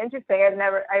really, really interesting. I've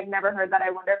never heard that.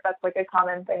 I wonder if that's like a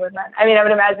common thing with men. I mean, I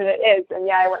would imagine it is. And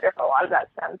yeah, I wonder if a lot of that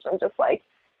stems from just like,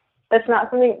 that's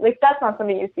not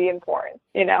something you see in porn,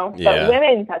 Yeah. But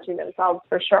women touching themselves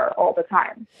for sure all the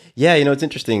time. Yeah, it's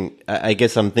interesting. I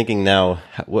guess I'm thinking now,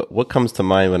 what comes to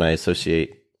mind when I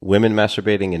associate women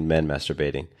masturbating and men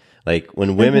masturbating? Like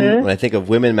when when I think of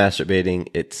women masturbating,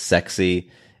 it's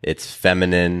sexy, it's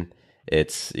feminine,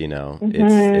 it's,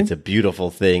 it's a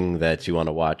beautiful thing that you want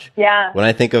to watch. Yeah. When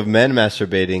I think of men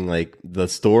masturbating, like the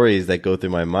stories that go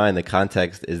through my mind, the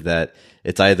context is that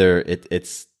it's either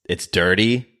it's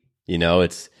dirty.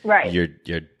 It's right.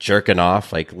 You're jerking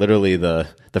off. Like literally the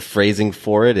phrasing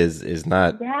for it is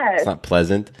not, it's not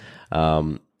pleasant.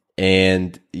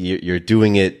 And you're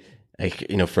doing it,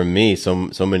 like, for me,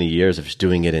 so many years of just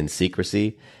doing it in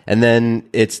secrecy. And then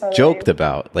it's joked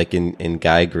about, like in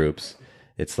guy groups,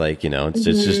 it's like, it's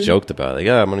just joked about, like,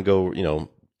 oh, I'm going to go,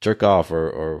 jerk off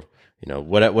or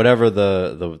whatever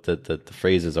the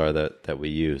phrases are that we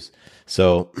use.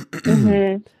 So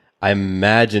I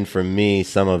imagine for me,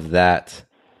 some of that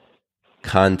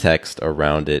context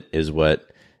around it is what,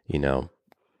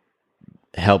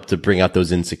 helped to bring out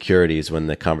those insecurities when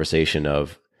the conversation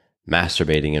of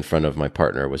masturbating in front of my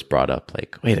partner was brought up.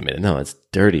 Like, wait a minute, no, it's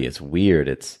dirty, it's weird,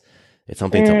 it's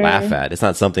something to laugh at. It's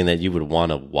not something that you would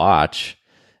want to watch,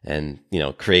 and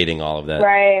creating all of that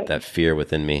that fear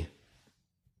within me.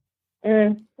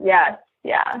 Yes,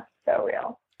 yeah, so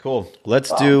real. Cool.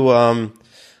 Let's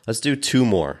do two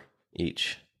more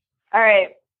each. All right.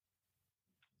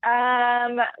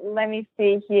 Let me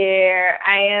see here.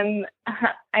 I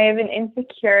have an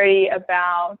insecurity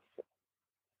about,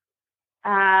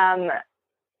 I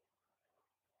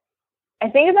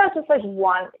think about just like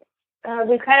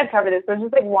we've kind of covered this, but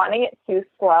just like wanting it too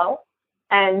slow,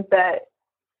 and that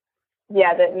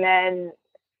men,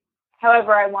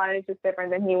 however I want it, is just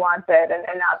different than he wants it, and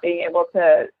not being able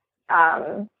to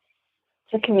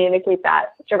communicate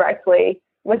that directly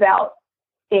without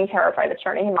being terrified of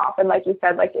turning him off. And like you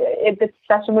said, like the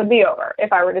session would be over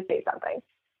if I were to say something.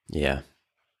 Yeah.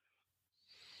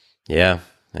 Yeah,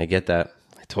 I get that.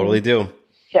 I totally do.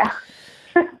 Yeah.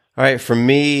 All right. For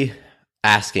me,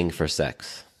 asking for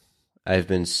sex. I've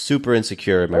been super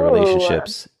insecure in my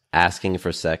relationships, asking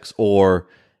for sex or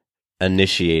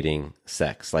initiating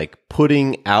sex, like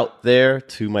putting out there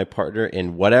to my partner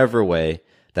in whatever way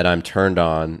that I'm turned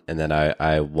on and that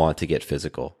I want to get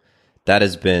physical. That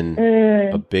has been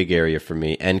a big area for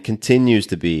me, and continues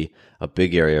to be a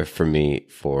big area for me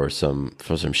for some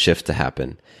shift to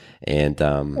happen. And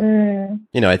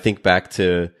I think back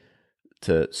to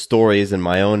stories in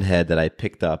my own head that I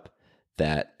picked up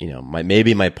that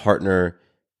maybe my partner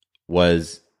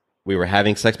we were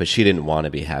having sex, but she didn't want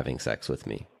to be having sex with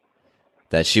me.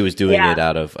 That she was doing it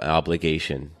out of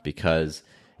obligation because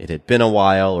it had been a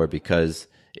while, or because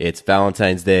it's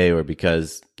Valentine's Day, or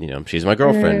because, she's my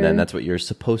girlfriend and that's what you're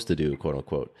supposed to do, quote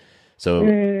unquote.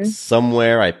 So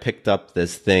somewhere I picked up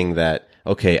this thing that,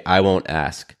 okay, I won't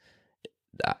ask.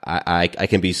 I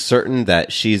can be certain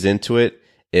that she's into it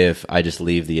if I just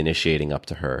leave the initiating up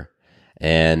to her.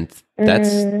 And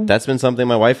that's been something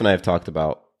my wife and I have talked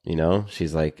about.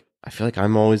 She's like, I feel like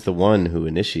I'm always the one who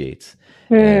initiates.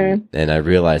 And I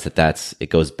realized that it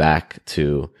goes back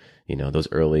to, those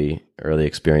early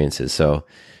experiences. So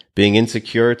being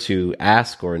insecure to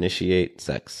ask or initiate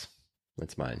sex,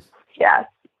 that's mine. Yes.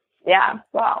 Yeah.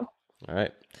 Wow. All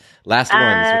right. Last one.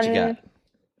 What you got?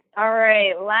 All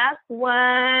right. Last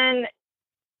one.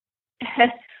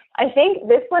 I think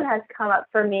this one has come up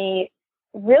for me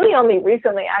really only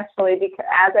recently, actually, because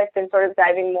as I've been sort of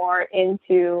diving more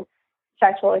into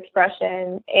sexual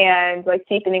expression and like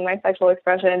deepening my sexual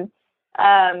expression,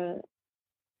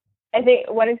 I think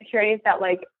one insecurity is that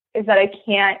I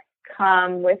can't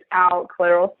come without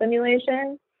clitoral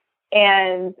stimulation.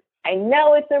 And I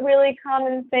know it's a really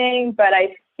common thing, but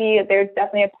I see that there's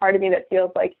definitely a part of me that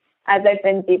feels like as I've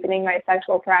been deepening my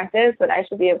sexual practice that I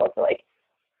should be able to like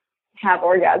have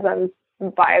orgasms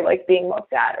by like being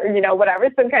looked at, or whatever,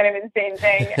 some kind of insane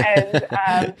thing.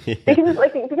 And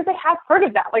because I have heard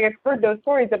of that, like I've heard those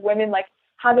stories of women like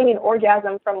having an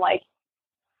orgasm from like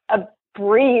a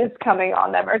breeze coming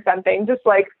on them or something, just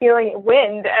like feeling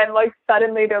wind, and like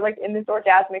suddenly they're like in this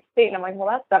orgasmic state, and I'm like, well,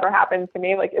 that's never happened to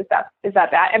me. Like, is that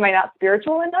bad? Am I not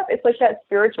spiritual enough? It's like that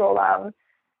spiritual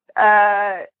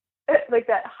like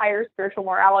that higher spiritual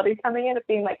morality coming in of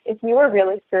being like, if you were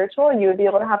really spiritual, you would be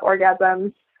able to have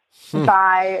orgasms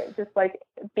by just like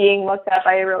being looked at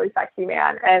by a really sexy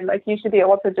man, and like you should be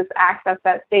able to just access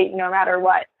that state no matter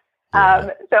what.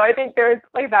 So I think there's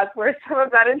like that's where some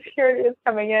of that insecurity is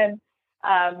coming in.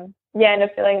 And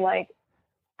of feeling like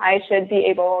I should be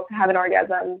able to have an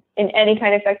orgasm in any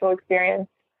kind of sexual experience,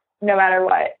 no matter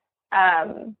what.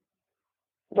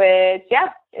 Which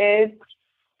is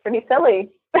pretty silly.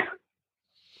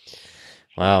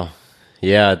 Wow.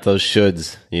 Yeah, those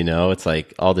shoulds, it's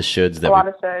like all the shoulds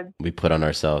that we put on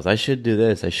ourselves. I should do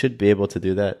this. I should be able to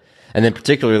do that. And then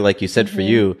particularly, like you said, for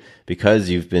you, because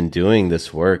you've been doing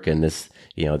this work and this,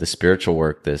 the spiritual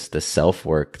work, this self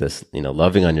work, this,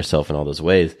 loving on yourself in all those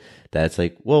ways, that's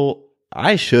like, well,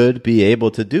 I should be able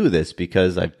to do this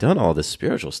because I've done all this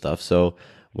spiritual stuff. So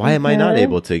why am I not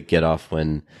able to get off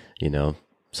when,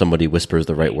 somebody whispers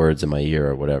the right words in my ear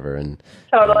or whatever? And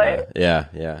totally. Yeah.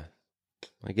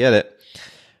 I get it.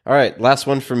 All right, last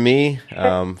one for me.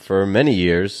 For many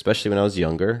years, especially when I was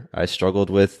younger, I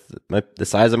struggled with the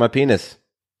size of my penis.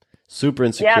 Super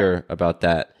insecure about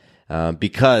that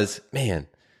because, man,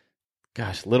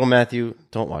 gosh, little Matthew,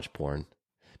 don't watch porn.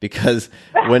 Because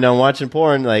when I'm watching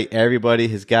porn, like everybody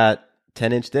has got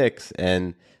 10-inch dicks,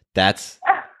 and that's,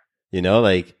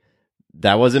 like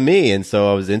that wasn't me. And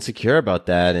so I was insecure about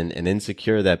that, and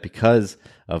insecure that because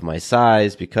of my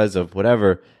size, because of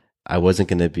whatever, I wasn't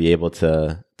going to be able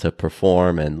to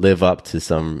perform and live up to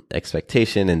some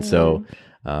expectation. And so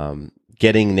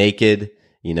getting naked,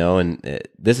 and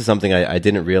this is something I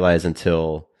didn't realize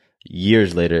until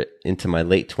years later into my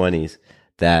late 20s,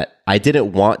 that I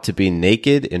didn't want to be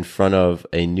naked in front of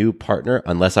a new partner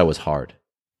unless I was hard,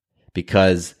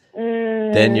 because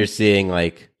then you're seeing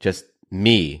like just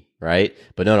me, right?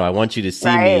 But no, I want you to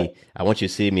see me. I want you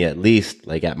to see me at least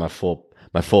like at my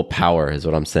full power is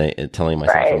what I'm saying and telling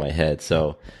myself in my head.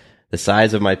 So the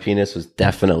size of my penis was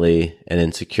definitely an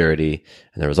insecurity,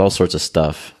 and there was all sorts of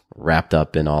stuff wrapped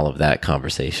up in all of that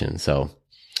conversation. So,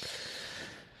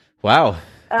 wow,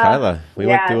 Kyla, we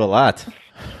went through a lot.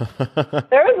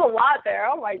 There was a lot there.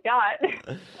 Oh my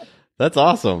God. That's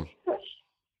awesome.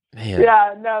 Man.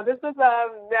 Yeah, no, this was,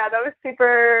 that was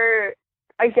super,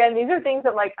 again, these are things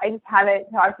that like, I just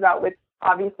haven't talked about with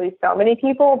obviously so many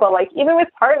people, but like, even with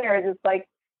partners, it's like,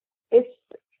 it's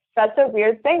such a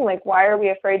weird thing. Like, why are we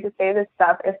afraid to say this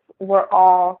stuff if we're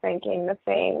all thinking the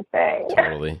same thing?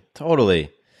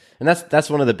 Totally. And that's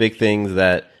one of the big things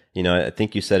that, I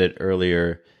think you said it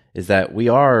earlier, is that we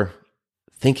are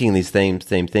thinking these same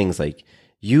things. Like,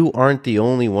 you aren't the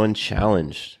only one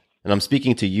challenged. And I'm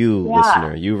speaking to you,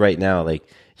 listener, you right now, like,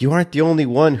 you aren't the only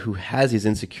one who has these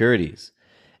insecurities.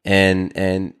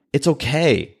 And it's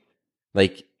okay.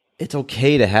 Like, it's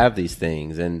okay to have these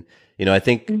things. And, I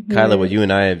think, Kyla, what you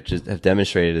and I have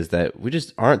demonstrated is that we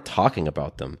just aren't talking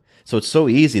about them. So it's so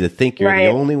easy to think you're the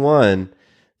only one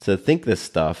to think this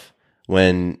stuff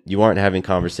when you aren't having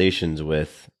conversations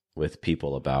with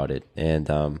people about it. And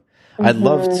I'd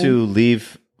love to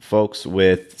leave folks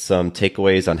with some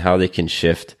takeaways on how they can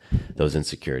shift those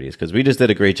insecurities, because we just did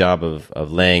a great job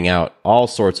of laying out all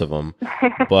sorts of them.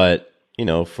 But,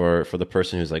 for the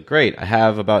person who's like, great, I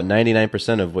have about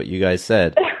 99% of what you guys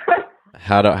said.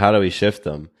 How do we shift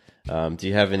them? Do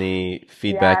you have any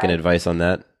feedback and advice on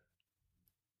that?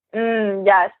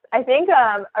 Yes. I think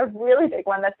a really big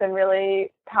one that's been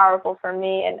really powerful for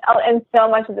me, and so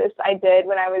much of this I did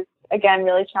when I was, again,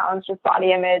 really challenged with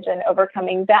body image and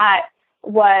overcoming that,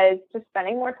 was just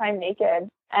spending more time naked.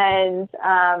 And,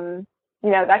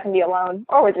 that can be alone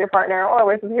or with your partner or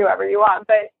with whoever you want.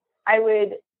 But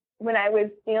when I was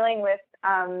dealing with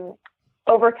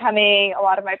overcoming a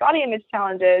lot of my body image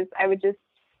challenges,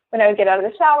 when I would get out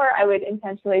of the shower, I would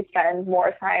intentionally spend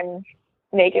more time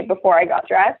naked before I got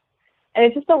dressed. And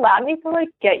it just allowed me to like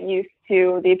get used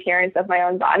to the appearance of my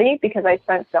own body, because I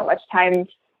spent so much time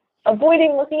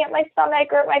avoiding looking at my stomach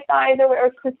or at my thighs or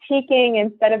critiquing,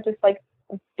 instead of just like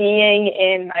being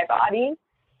in my body.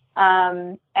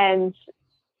 And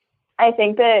I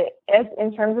think that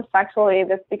in terms of sexually,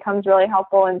 this becomes really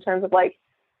helpful in terms of like,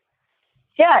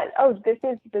 this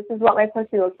is what my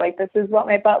pussy looks like. This is what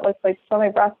my butt looks like. This is what my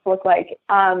breasts look like.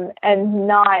 And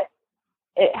not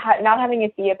having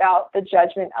it be about the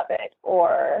judgment of it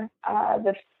or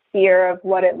the fear of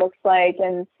what it looks like,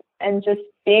 and just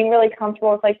being really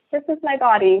comfortable with like, this is my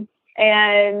body,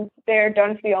 and there don't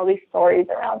have to be all these stories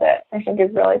around it, I think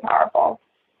is really powerful.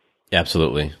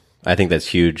 Absolutely. I think that's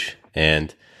huge.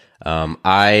 And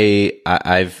I've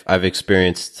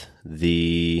experienced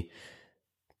the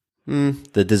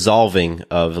dissolving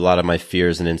of a lot of my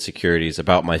fears and insecurities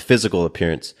about my physical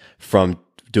appearance from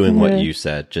doing what you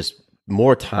said. Just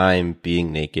more time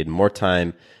being naked, more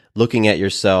time looking at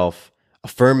yourself,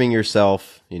 affirming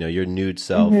yourself, your nude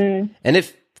self. And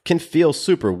it can feel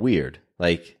super weird.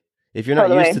 Like, if you're not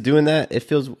used to doing that, it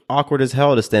feels awkward as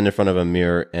hell to stand in front of a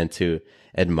mirror and to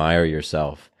admire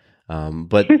yourself.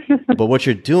 But what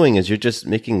you're doing is you're just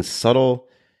making subtle,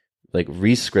 like,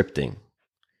 re-scripting,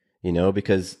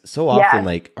 because so often,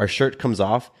 like, our shirt comes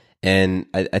off, and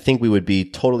I think we would be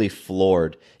totally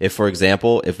floored if, for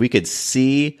example, if we could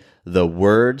see the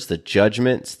words, the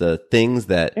judgments, the things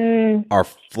that are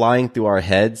flying through our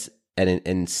heads at an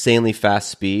insanely fast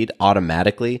speed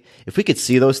automatically. If we could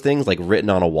see those things like written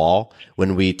on a wall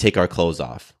when we take our clothes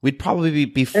off, we'd probably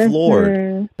be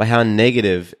floored by how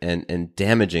negative and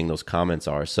damaging those comments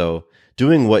are. So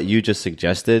doing what you just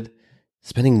suggested,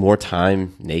 spending more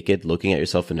time naked, looking at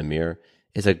yourself in the mirror,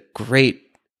 is a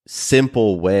great,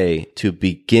 simple way to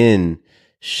begin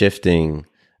shifting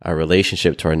our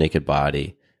relationship to our naked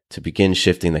body, to begin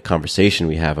shifting the conversation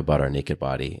we have about our naked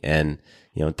body. And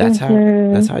that's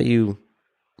how you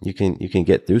can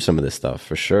get through some of this stuff,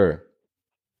 for sure.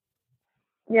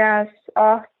 Yes.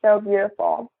 Oh, so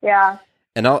beautiful. Yeah.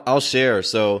 And I'll share.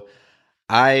 So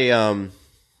I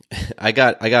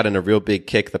got in a real big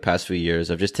kick the past few years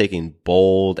of just taking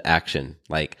bold action.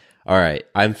 Like, all right,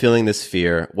 I'm feeling this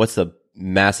fear. What's the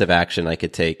massive action I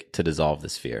could take to dissolve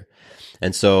this fear.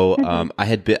 And so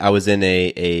I was in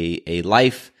a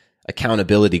life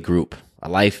accountability group, a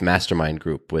life mastermind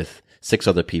group with 6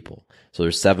 other people. So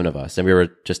there's 7 of us, and we were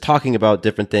just talking about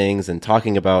different things and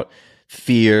talking about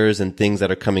fears and things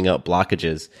that are coming up,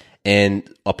 blockages. And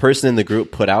a person in the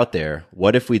group put out there,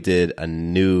 what if we did a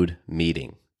nude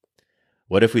meeting?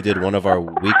 What if we did one of our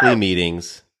weekly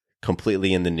meetings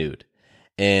completely in the nude?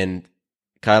 And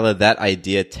Kyla, that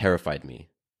idea terrified me.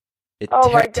 It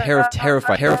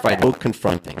terrified, so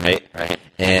confronting, right?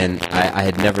 And I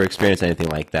had never experienced anything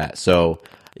like that. So,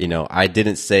 I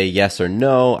didn't say yes or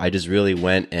no. I just really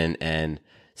went and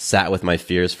sat with my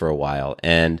fears for a while.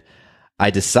 And I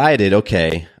decided,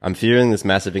 okay, I'm feeling this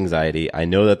massive anxiety. I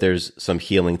know that there's some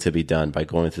healing to be done by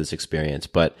going through this experience,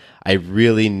 but I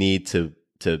really need to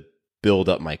build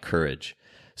up my courage.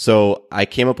 So I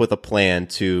came up with a plan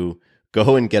to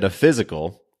go and get a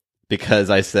physical, because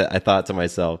I thought to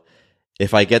myself,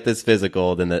 if I get this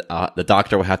physical, then the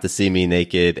doctor will have to see me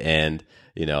naked, and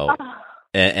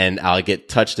and I'll get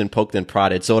touched and poked and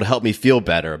prodded, so it'll help me feel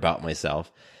better about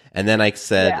myself. And then I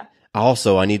said,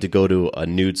 also, I need to go to a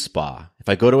nude spa. If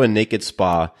I go to a naked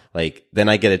spa, then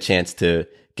I get a chance to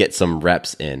get some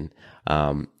reps in.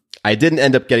 I didn't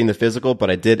end up getting the physical, but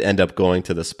I did end up going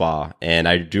to the spa. And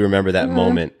I do remember that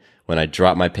moment when I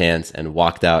dropped my pants and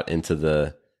walked out into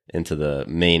the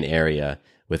main area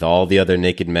with all the other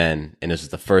naked men. And this was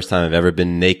the first time I've ever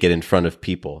been naked in front of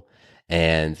people.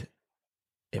 And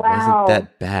it wasn't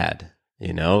that bad,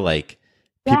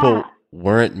 people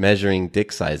weren't measuring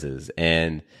dick sizes,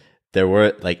 and there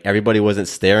were everybody wasn't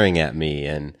staring at me,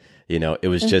 and it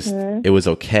was just it was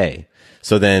okay.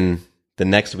 So then the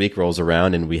next week rolls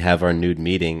around and we have our nude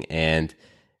meeting, and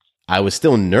I was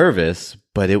still nervous,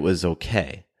 but it was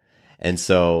okay. And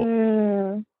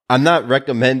so I'm not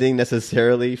recommending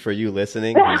necessarily for you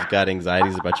listening who's got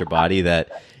anxieties about your body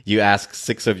that you ask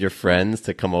 6 of your friends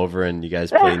to come over and you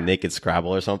guys play naked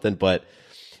Scrabble or something. But,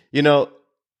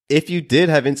 if you did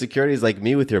have insecurities like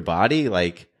me with your body,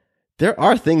 there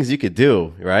are things you could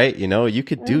do, right? You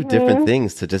could do different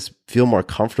things to just feel more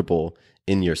comfortable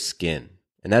in your skin.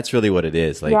 And that's really what it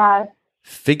is.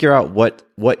 Figure out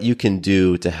what you can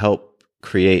do to help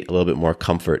create a little bit more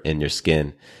comfort in your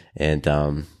skin. And,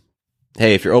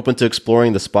 hey, if you're open to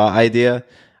exploring the spa idea,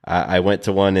 I went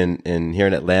to one in here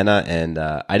in Atlanta, and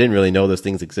I didn't really know those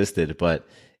things existed, but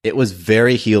it was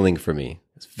very healing for me.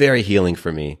 It's very healing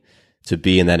for me to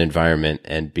be in that environment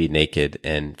and be naked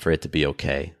and for it to be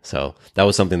okay. So that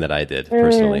was something that I did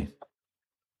personally.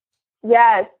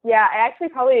 Yes. Yeah. I actually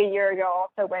probably a year ago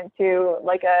also went to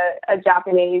a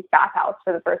Japanese bathhouse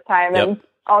for the first time. Yep. And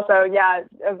also,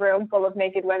 a room full of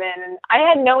naked women. And I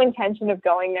had no intention of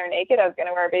going there naked. I was going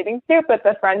to wear a bathing suit, but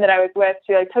the friend that I was with,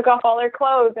 she took off all her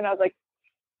clothes, and I was like,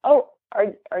 "Oh,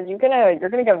 you're going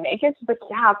to go naked?" She's like,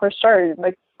 "Yeah, for sure."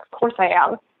 Of course I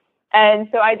am. And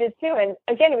so I did too. And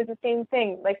again, it was the same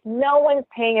thing. No one's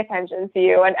paying attention to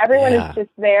you, and everyone is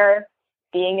just there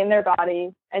being in their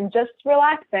body and just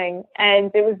relaxing.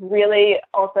 And it was really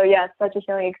also, such a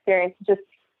healing experience to just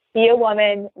be a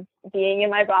woman, being in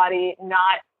my body,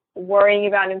 not worrying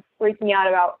about and freaking out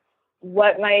about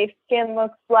what my skin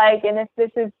looks like and if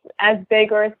this is as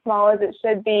big or as small as it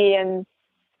should be, and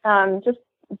just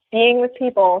being with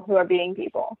people who are being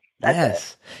people.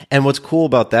 That's it. And what's cool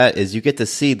about that is you get to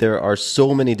see there are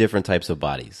so many different types of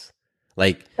bodies.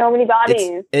 So many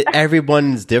bodies.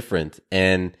 Everyone's different,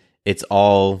 and it's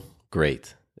all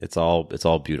great. It's all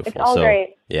beautiful. It's all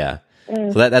great. Yeah.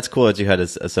 So that's cool that you had a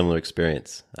similar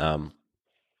experience. All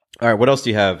right, what else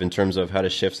do you have in terms of how to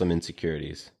shift some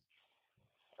insecurities?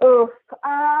 I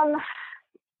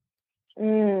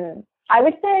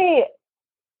would say,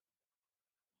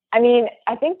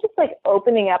 I think just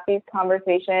opening up these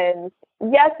conversations,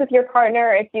 yes, with your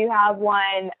partner if you have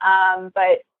one,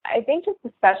 but I think just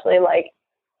especially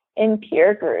in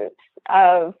peer groups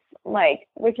of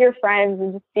with your friends,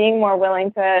 and just being more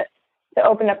willing to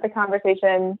open up the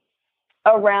conversation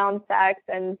around sex,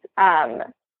 and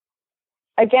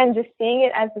again, just seeing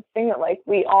it as this thing that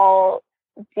we all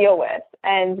deal with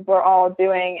and we're all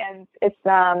doing, and it's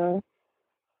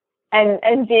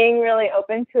and being really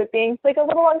open to it being a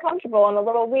little uncomfortable and a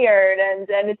little weird, and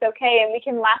it's okay, and we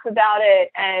can laugh about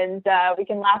it, and we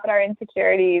can laugh at our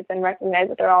insecurities and recognize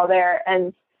that they're all there,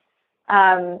 and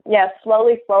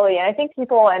slowly. And I think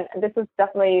people, and this is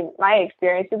definitely my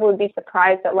experience, people would be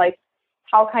surprised at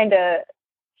how kind of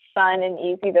fun and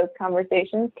easy those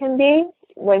conversations can be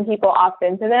when people opt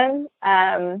into them.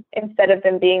 Instead of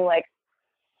them being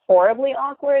horribly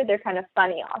awkward, they're kind of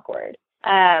funny awkward.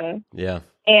 And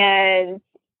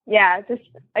yeah, just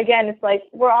again, it's like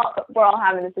we're all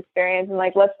having this experience, and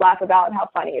like let's laugh about how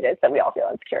funny it is that we all feel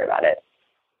insecure about it.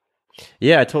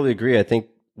 Yeah, I totally agree. I think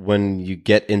when you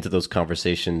get into those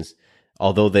conversations,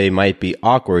 although they might be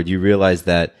awkward, you realize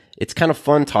that it's kind of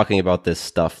fun talking about this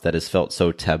stuff that has felt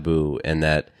so taboo, and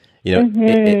that, you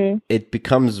know, it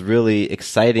becomes really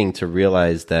exciting to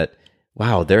realize that,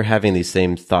 wow, they're having these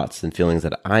same thoughts and feelings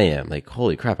that I am. Like,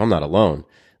 holy crap, I'm not alone.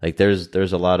 Like there's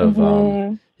a lot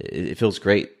of, it feels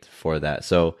great for that.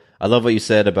 So I love what you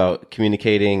said about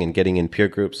communicating and getting in peer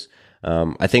groups.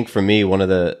 I think for me, one of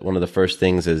the first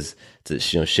things is to,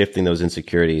 shifting those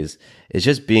insecurities is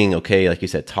just being okay, like you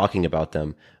said, talking about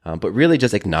them, but really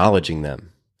just acknowledging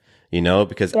them,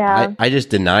 because I just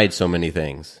denied so many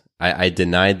things. I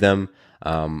denied them.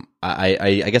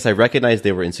 I guess I recognized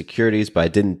they were insecurities, but I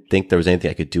didn't think there was anything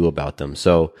I could do about them.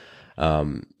 So,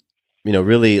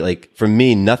 really, like for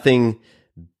me, nothing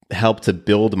helped to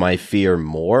build my fear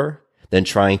more than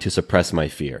trying to suppress my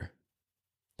fear.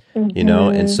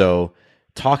 And so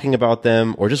talking about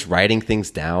them or just writing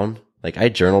things down, like I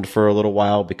journaled for a little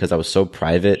while because I was so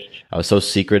private. I was so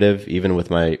secretive, even with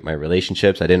my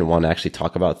relationships. I didn't want to actually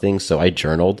talk about things. So I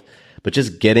journaled, but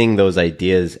just getting those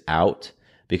ideas out,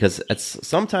 because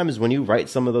sometimes when you write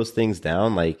some of those things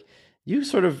down, like you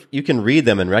can read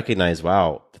them and recognize,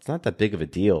 wow, it's not that big of a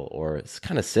deal, or it's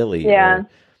kind of silly. Yeah. Or,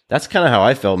 that's kind of how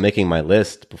I felt making my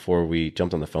list before we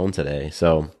jumped on the phone today.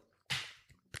 So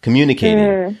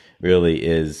communicating really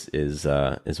is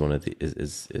one of the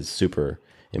is super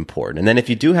important. And then if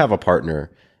you do have a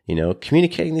partner,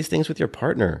 communicating these things with your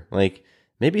partner, like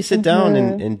maybe sit down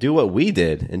and do what we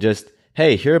did and just,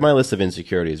 hey, here are my list of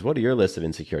insecurities. What are your list of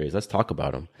insecurities? Let's talk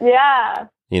about them. Yeah.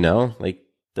 Like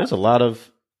there's a lot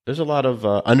of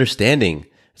understanding.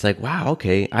 It's like, wow,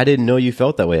 okay, I didn't know you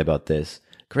felt that way about this.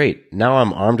 Great. Now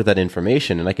I'm armed with that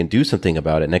information and I can do something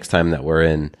about it next time that we're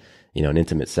in, an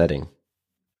intimate setting.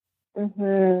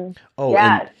 Oh,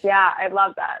 yes. Yeah. I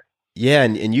love that. Yeah.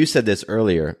 And you said this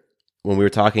earlier when we were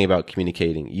talking about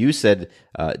communicating. You said,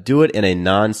 do it in a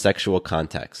non-sexual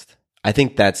context. I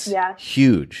think that's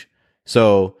huge.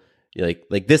 So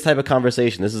like this type of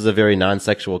conversation, this is a very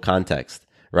non-sexual context,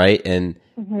 right? And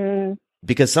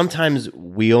because sometimes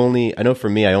I know for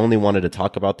me, I only wanted to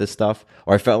talk about this stuff,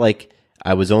 or I felt like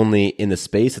I was only in the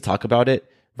space to talk about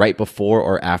it right before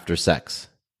or after sex.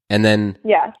 And then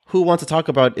who wants to talk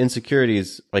about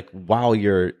insecurities like while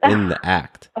you're in the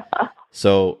act?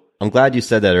 So I'm glad you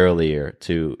said that earlier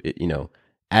to,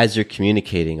 as you're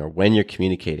communicating or when you're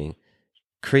communicating,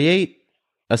 create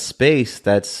a space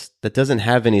that doesn't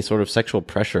have any sort of sexual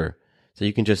pressure. So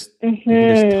you can just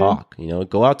talk,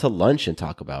 go out to lunch and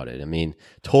talk about it. I mean,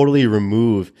 totally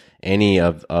remove any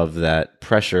of that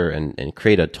pressure and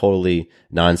create a totally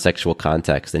non-sexual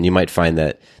context. And you might find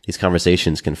that these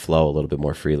conversations can flow a little bit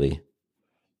more freely.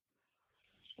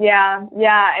 Yeah.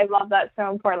 Yeah. I love that.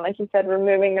 So important. Like you said,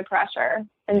 removing the pressure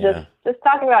and just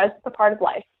talking about it. It's a part of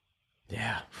life.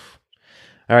 Yeah.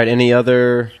 All right. Any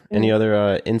other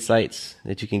insights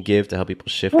that you can give to help people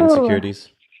shift insecurities?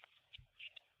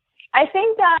 I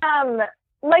think,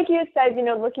 like you said,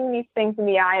 looking these things in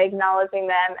the eye, acknowledging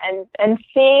them, and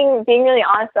being really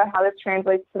honest about how this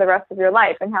translates to the rest of your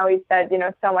life, and how he said,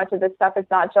 so much of this stuff is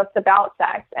not just about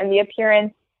sex and the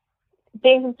appearance,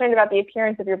 being concerned about the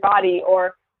appearance of your body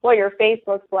or what your face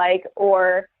looks like,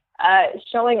 or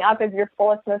showing up as your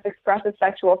fullest, most expressive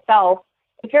sexual self.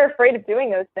 If you're afraid of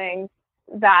doing those things,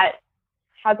 that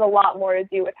has a lot more to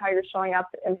do with how you're showing up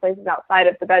in places outside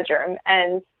of the bedroom.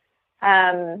 And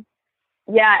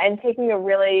and taking a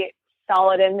really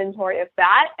solid inventory of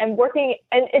that and working.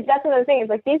 And that's another thing, is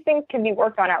like these things can be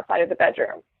worked on outside of the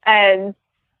bedroom. And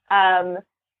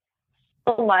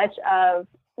so much of,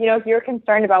 if you're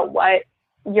concerned about what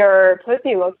your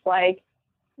pussy looks like,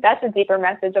 that's a deeper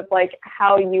message of like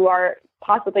how you are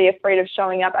possibly afraid of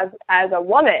showing up as a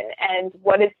woman, and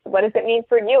what does it mean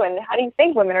for you, and how do you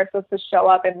think women are supposed to show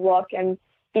up and look and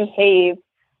behave,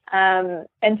 and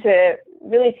to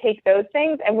really take those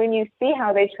things. And when you see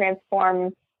how they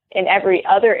transform in every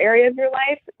other area of your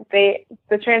life,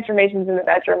 the transformations in the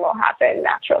bedroom will happen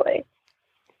naturally.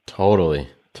 Totally.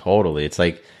 It's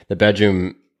like the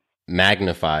bedroom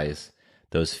magnifies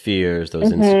those fears,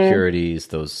 those insecurities,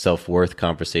 those self-worth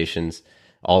conversations,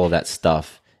 all of that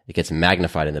stuff. It gets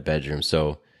magnified in the bedroom.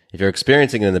 So if you're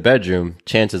experiencing it in the bedroom,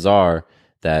 chances are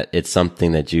that it's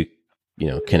something that you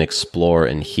can explore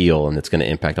and heal, and it's going to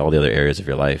impact all the other areas of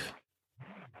your life.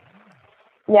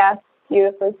 Yes,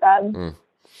 beautifully said. All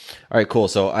right, cool.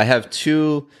 So I have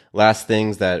two last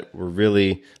things that were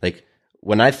really like,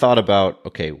 when I thought about,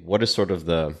 okay, what is sort of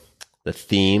the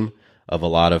theme of a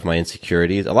lot of my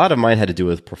insecurities? A lot of mine had to do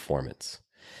with performance.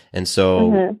 And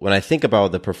so when I think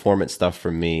about the performance stuff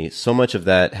for me, so much of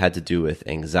that had to do with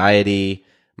anxiety,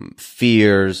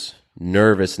 fears,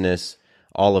 nervousness,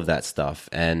 all of that stuff.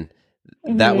 And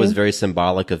that was very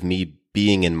symbolic of me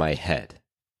being in my head.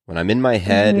 When I'm in my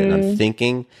head and I'm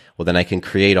thinking, well, then I can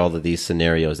create all of these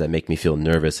scenarios that make me feel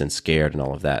nervous and scared and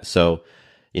all of that. So,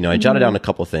 I jotted down a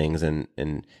couple things,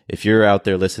 and if you're out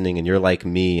there listening and you're like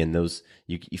me and those,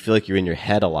 you feel like you're in your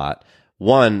head a lot.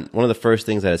 One of the first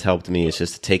things that has helped me is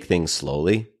just to take things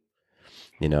slowly.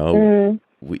 You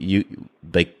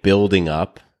like building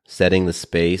up, setting the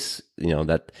space,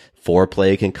 that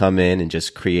foreplay can come in and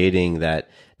just creating that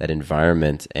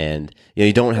environment. And,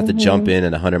 you don't have to jump in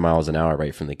at 100 miles an hour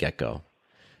right from the get-go,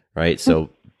 right? So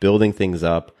building things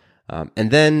up,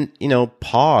 and then,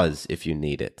 pause if you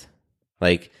need it.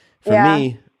 Like for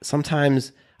me,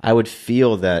 sometimes I would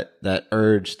feel that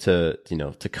urge to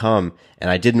come, and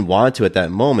I didn't want to at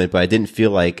that moment, but I didn't feel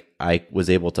like I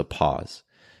was able to pause.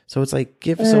 So it's like,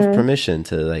 give yourself permission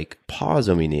to like pause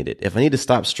when we need it. If I need to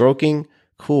stop stroking,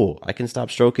 cool. I can stop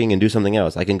stroking and do something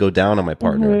else. I can go down on my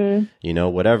partner,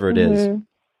 whatever it is.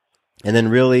 And then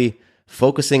really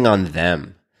focusing on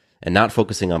them and not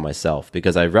focusing on myself,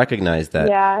 because I recognize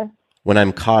that when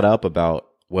I'm caught up about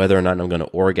whether or not I'm going to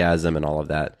orgasm and all of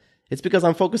that, it's because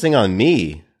I'm focusing on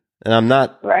me, and I'm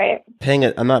not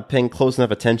paying close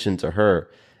enough attention to her.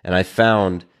 And I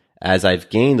found, as I've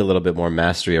gained a little bit more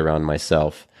mastery around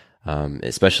myself,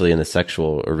 especially in the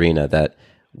sexual arena, that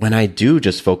when I do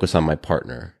just focus on my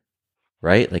partner,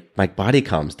 right? Like my body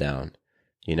calms down.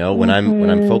 When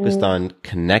I'm focused on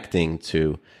connecting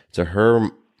to her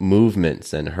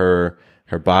movements and her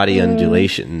body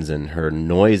undulations and her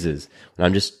noises, when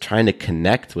I'm just trying to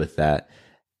connect with that,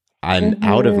 I'm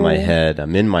out of my head,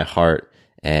 I'm in my heart,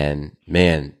 and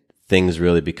man, things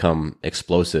really become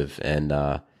explosive. And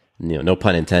no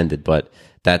pun intended, but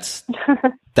that's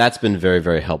been very,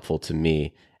 very helpful to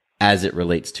me as it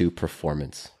relates to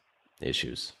performance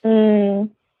issues.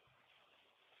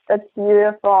 That's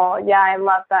beautiful. Yeah, I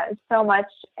love that. It's so much,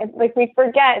 like we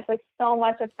forget, it's like so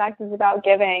much of sex is about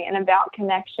giving and about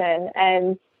connection,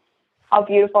 and how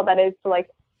beautiful that is to like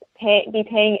be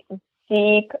paying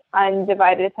deep,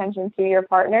 undivided attention to your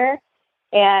partner,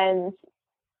 and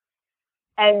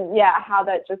how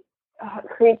that just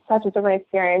creates such a different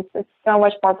experience. It's so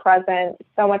much more present,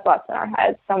 so much less in our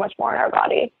heads, so much more in our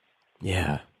body.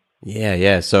 Yeah.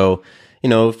 So,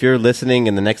 if you're listening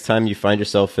and the next time you find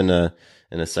yourself in a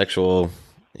sexual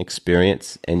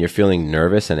experience and you're feeling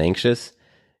nervous and anxious,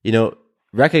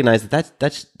 recognize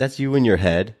that's you in your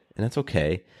head, and that's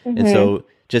okay. And so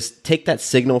just take that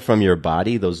signal from your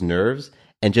body, those nerves,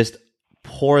 and just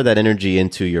pour that energy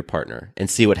into your partner and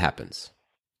see what happens.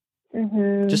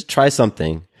 Just try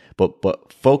something,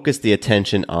 but focus the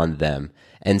attention on them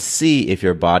and see if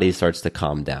your body starts to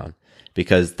calm down.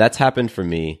 Because that's happened for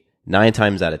me 9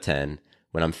 times out of 10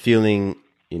 when I'm feeling,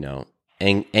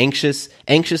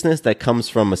 anxiousness that comes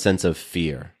from a sense of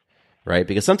fear, right?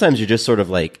 Because sometimes you're just sort of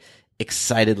like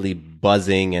excitedly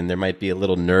buzzing and there might be a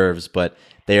little nerves, but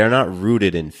they are not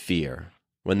rooted in fear.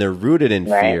 When they're rooted in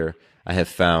fear, I have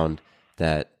found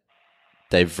that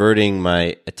diverting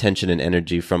my attention and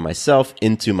energy from myself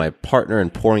into my partner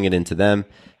and pouring it into them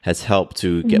has helped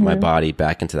to get my body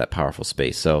back into that powerful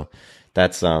space. So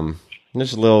that's just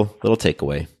a little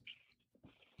takeaway.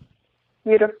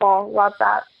 Beautiful. Love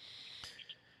that.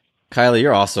 Kylie,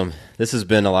 you're awesome. This has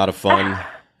been a lot of fun.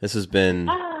 This has been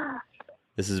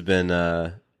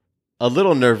a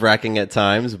little nerve-wracking at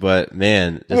times, but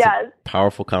man, just a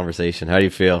powerful conversation. How do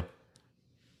you feel?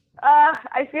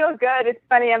 I feel good. It's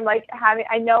funny. I'm like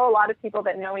I know a lot of people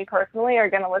that know me personally are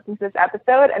going to listen to this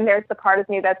episode, and there's the part of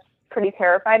me that's pretty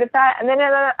terrified of that. And then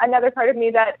another part of me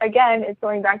that, again, is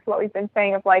going back to what we've been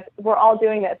saying of like, we're all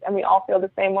doing this and we all feel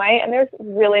the same way. And there's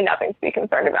really nothing to be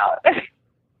concerned about.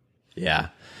 Yeah.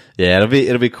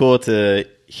 It'll be cool to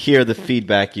hear the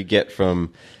feedback you get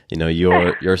from,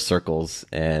 your circles,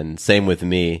 and same with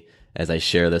me as I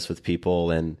share this with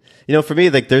people. And, for me,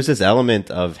 like there's this element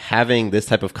of having this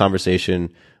type of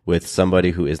conversation with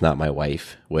somebody who is not my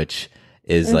wife, which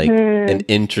is like an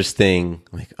interesting,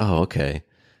 like, oh, okay.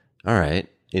 All right.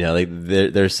 Like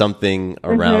there's something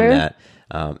around that.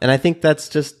 And I think that's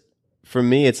just, for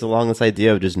me, it's along this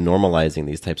idea of just normalizing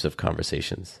these types of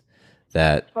conversations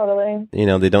that, totally.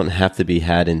 They don't have to be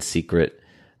had in secret.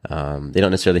 They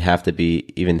don't necessarily have to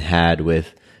be even had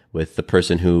with the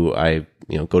person who I,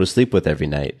 go to sleep with every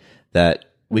night, that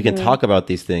we can talk about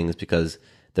these things because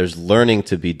there's learning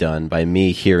to be done by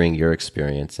me hearing your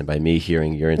experience and by me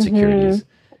hearing your insecurities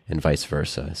and vice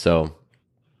versa. So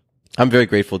I'm very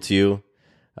grateful to you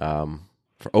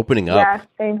for opening up. Yeah,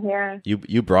 same here.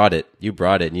 You brought it. You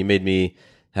brought it. And you made me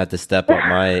have to step up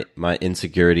my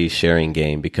insecurity sharing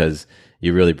game because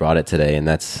you really brought it today. And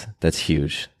that's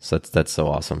huge. So that's so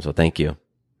awesome. So thank you.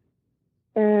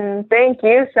 Thank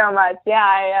you so much.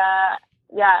 Yeah,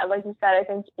 like you said, I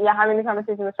think, having the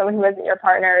conversation with someone who isn't your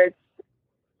partner,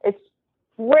 it's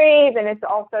brave, and it's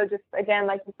also just, again,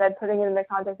 like you said, putting it in the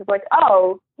context of like,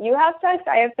 oh, you have sex,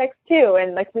 I have sex too,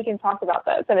 and like we can talk about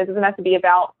this, and it doesn't have to be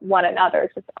about one another,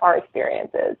 it's just our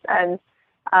experiences. And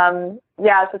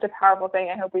it's such a powerful thing.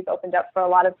 I hope we've opened up for a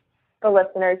lot of the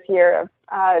listeners here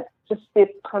of just the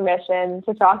permission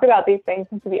to talk about these things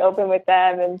and to be open with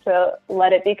them and to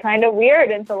let it be kind of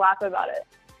weird and to laugh about it.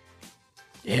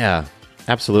 Yeah,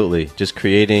 absolutely. Just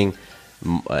creating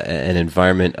an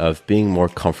environment of being more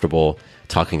comfortable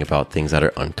talking about things that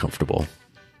are uncomfortable.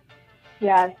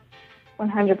 Yes,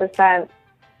 100%.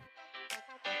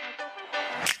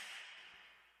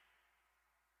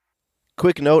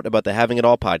 Quick note about the Having It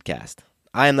All podcast.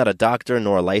 I am not a doctor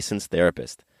nor a licensed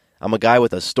therapist. I'm a guy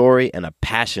with a story and a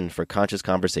passion for conscious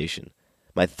conversation.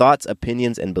 My thoughts,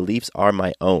 opinions, and beliefs are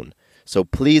my own. So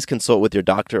please consult with your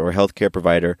doctor or healthcare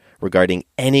provider regarding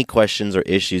any questions or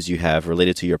issues you have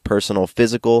related to your personal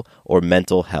physical or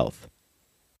mental health.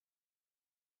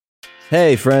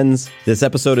 Hey friends, this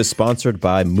episode is sponsored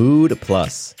by Mood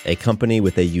Plus, a company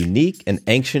with a unique and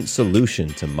ancient solution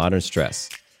to modern stress.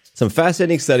 Some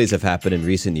fascinating studies have happened in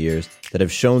recent years that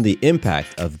have shown the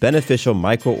impact of beneficial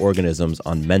microorganisms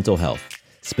on mental health,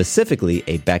 specifically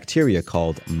a bacteria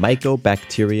called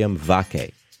Mycobacterium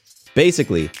vaccae.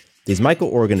 Basically, these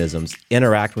microorganisms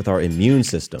interact with our immune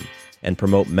system and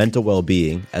promote mental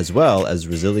well-being as well as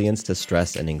resilience to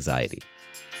stress and anxiety.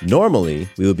 Normally,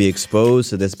 we would be exposed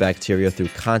to this bacteria through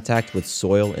contact with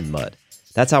soil and mud.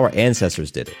 That's how our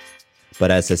ancestors did it. But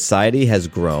as society has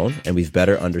grown and we've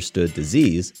better understood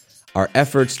disease, our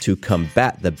efforts to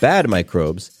combat the bad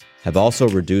microbes have also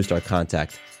reduced our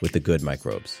contact with the good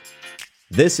microbes.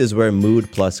 This is where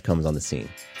Mood Plus comes on the scene,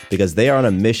 because they are on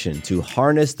a mission to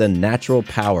harness the natural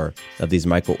power of these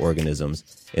microorganisms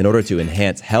in order to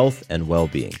enhance health and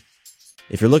well-being.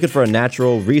 If you're looking for a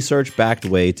natural, research-backed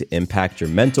way to impact your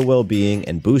mental well-being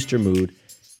and boost your mood,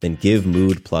 then give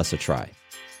Mood Plus a try.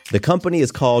 The company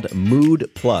is called Mood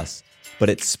Plus, but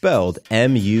it's spelled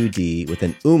M-U-D with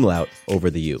an umlaut over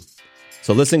the U.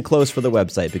 So listen close for the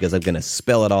website because I'm going to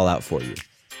spell it all out for you.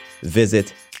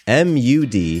 Visit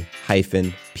MUD-PLUS.com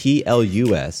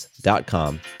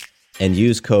and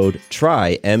use code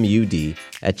TRYMUD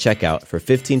at checkout for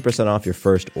 15% off your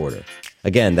first order.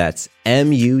 Again, that's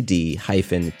MUD-PLUS.com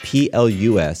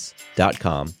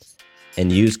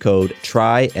and use code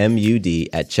TRYMUD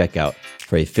at checkout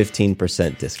for a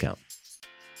 15% discount.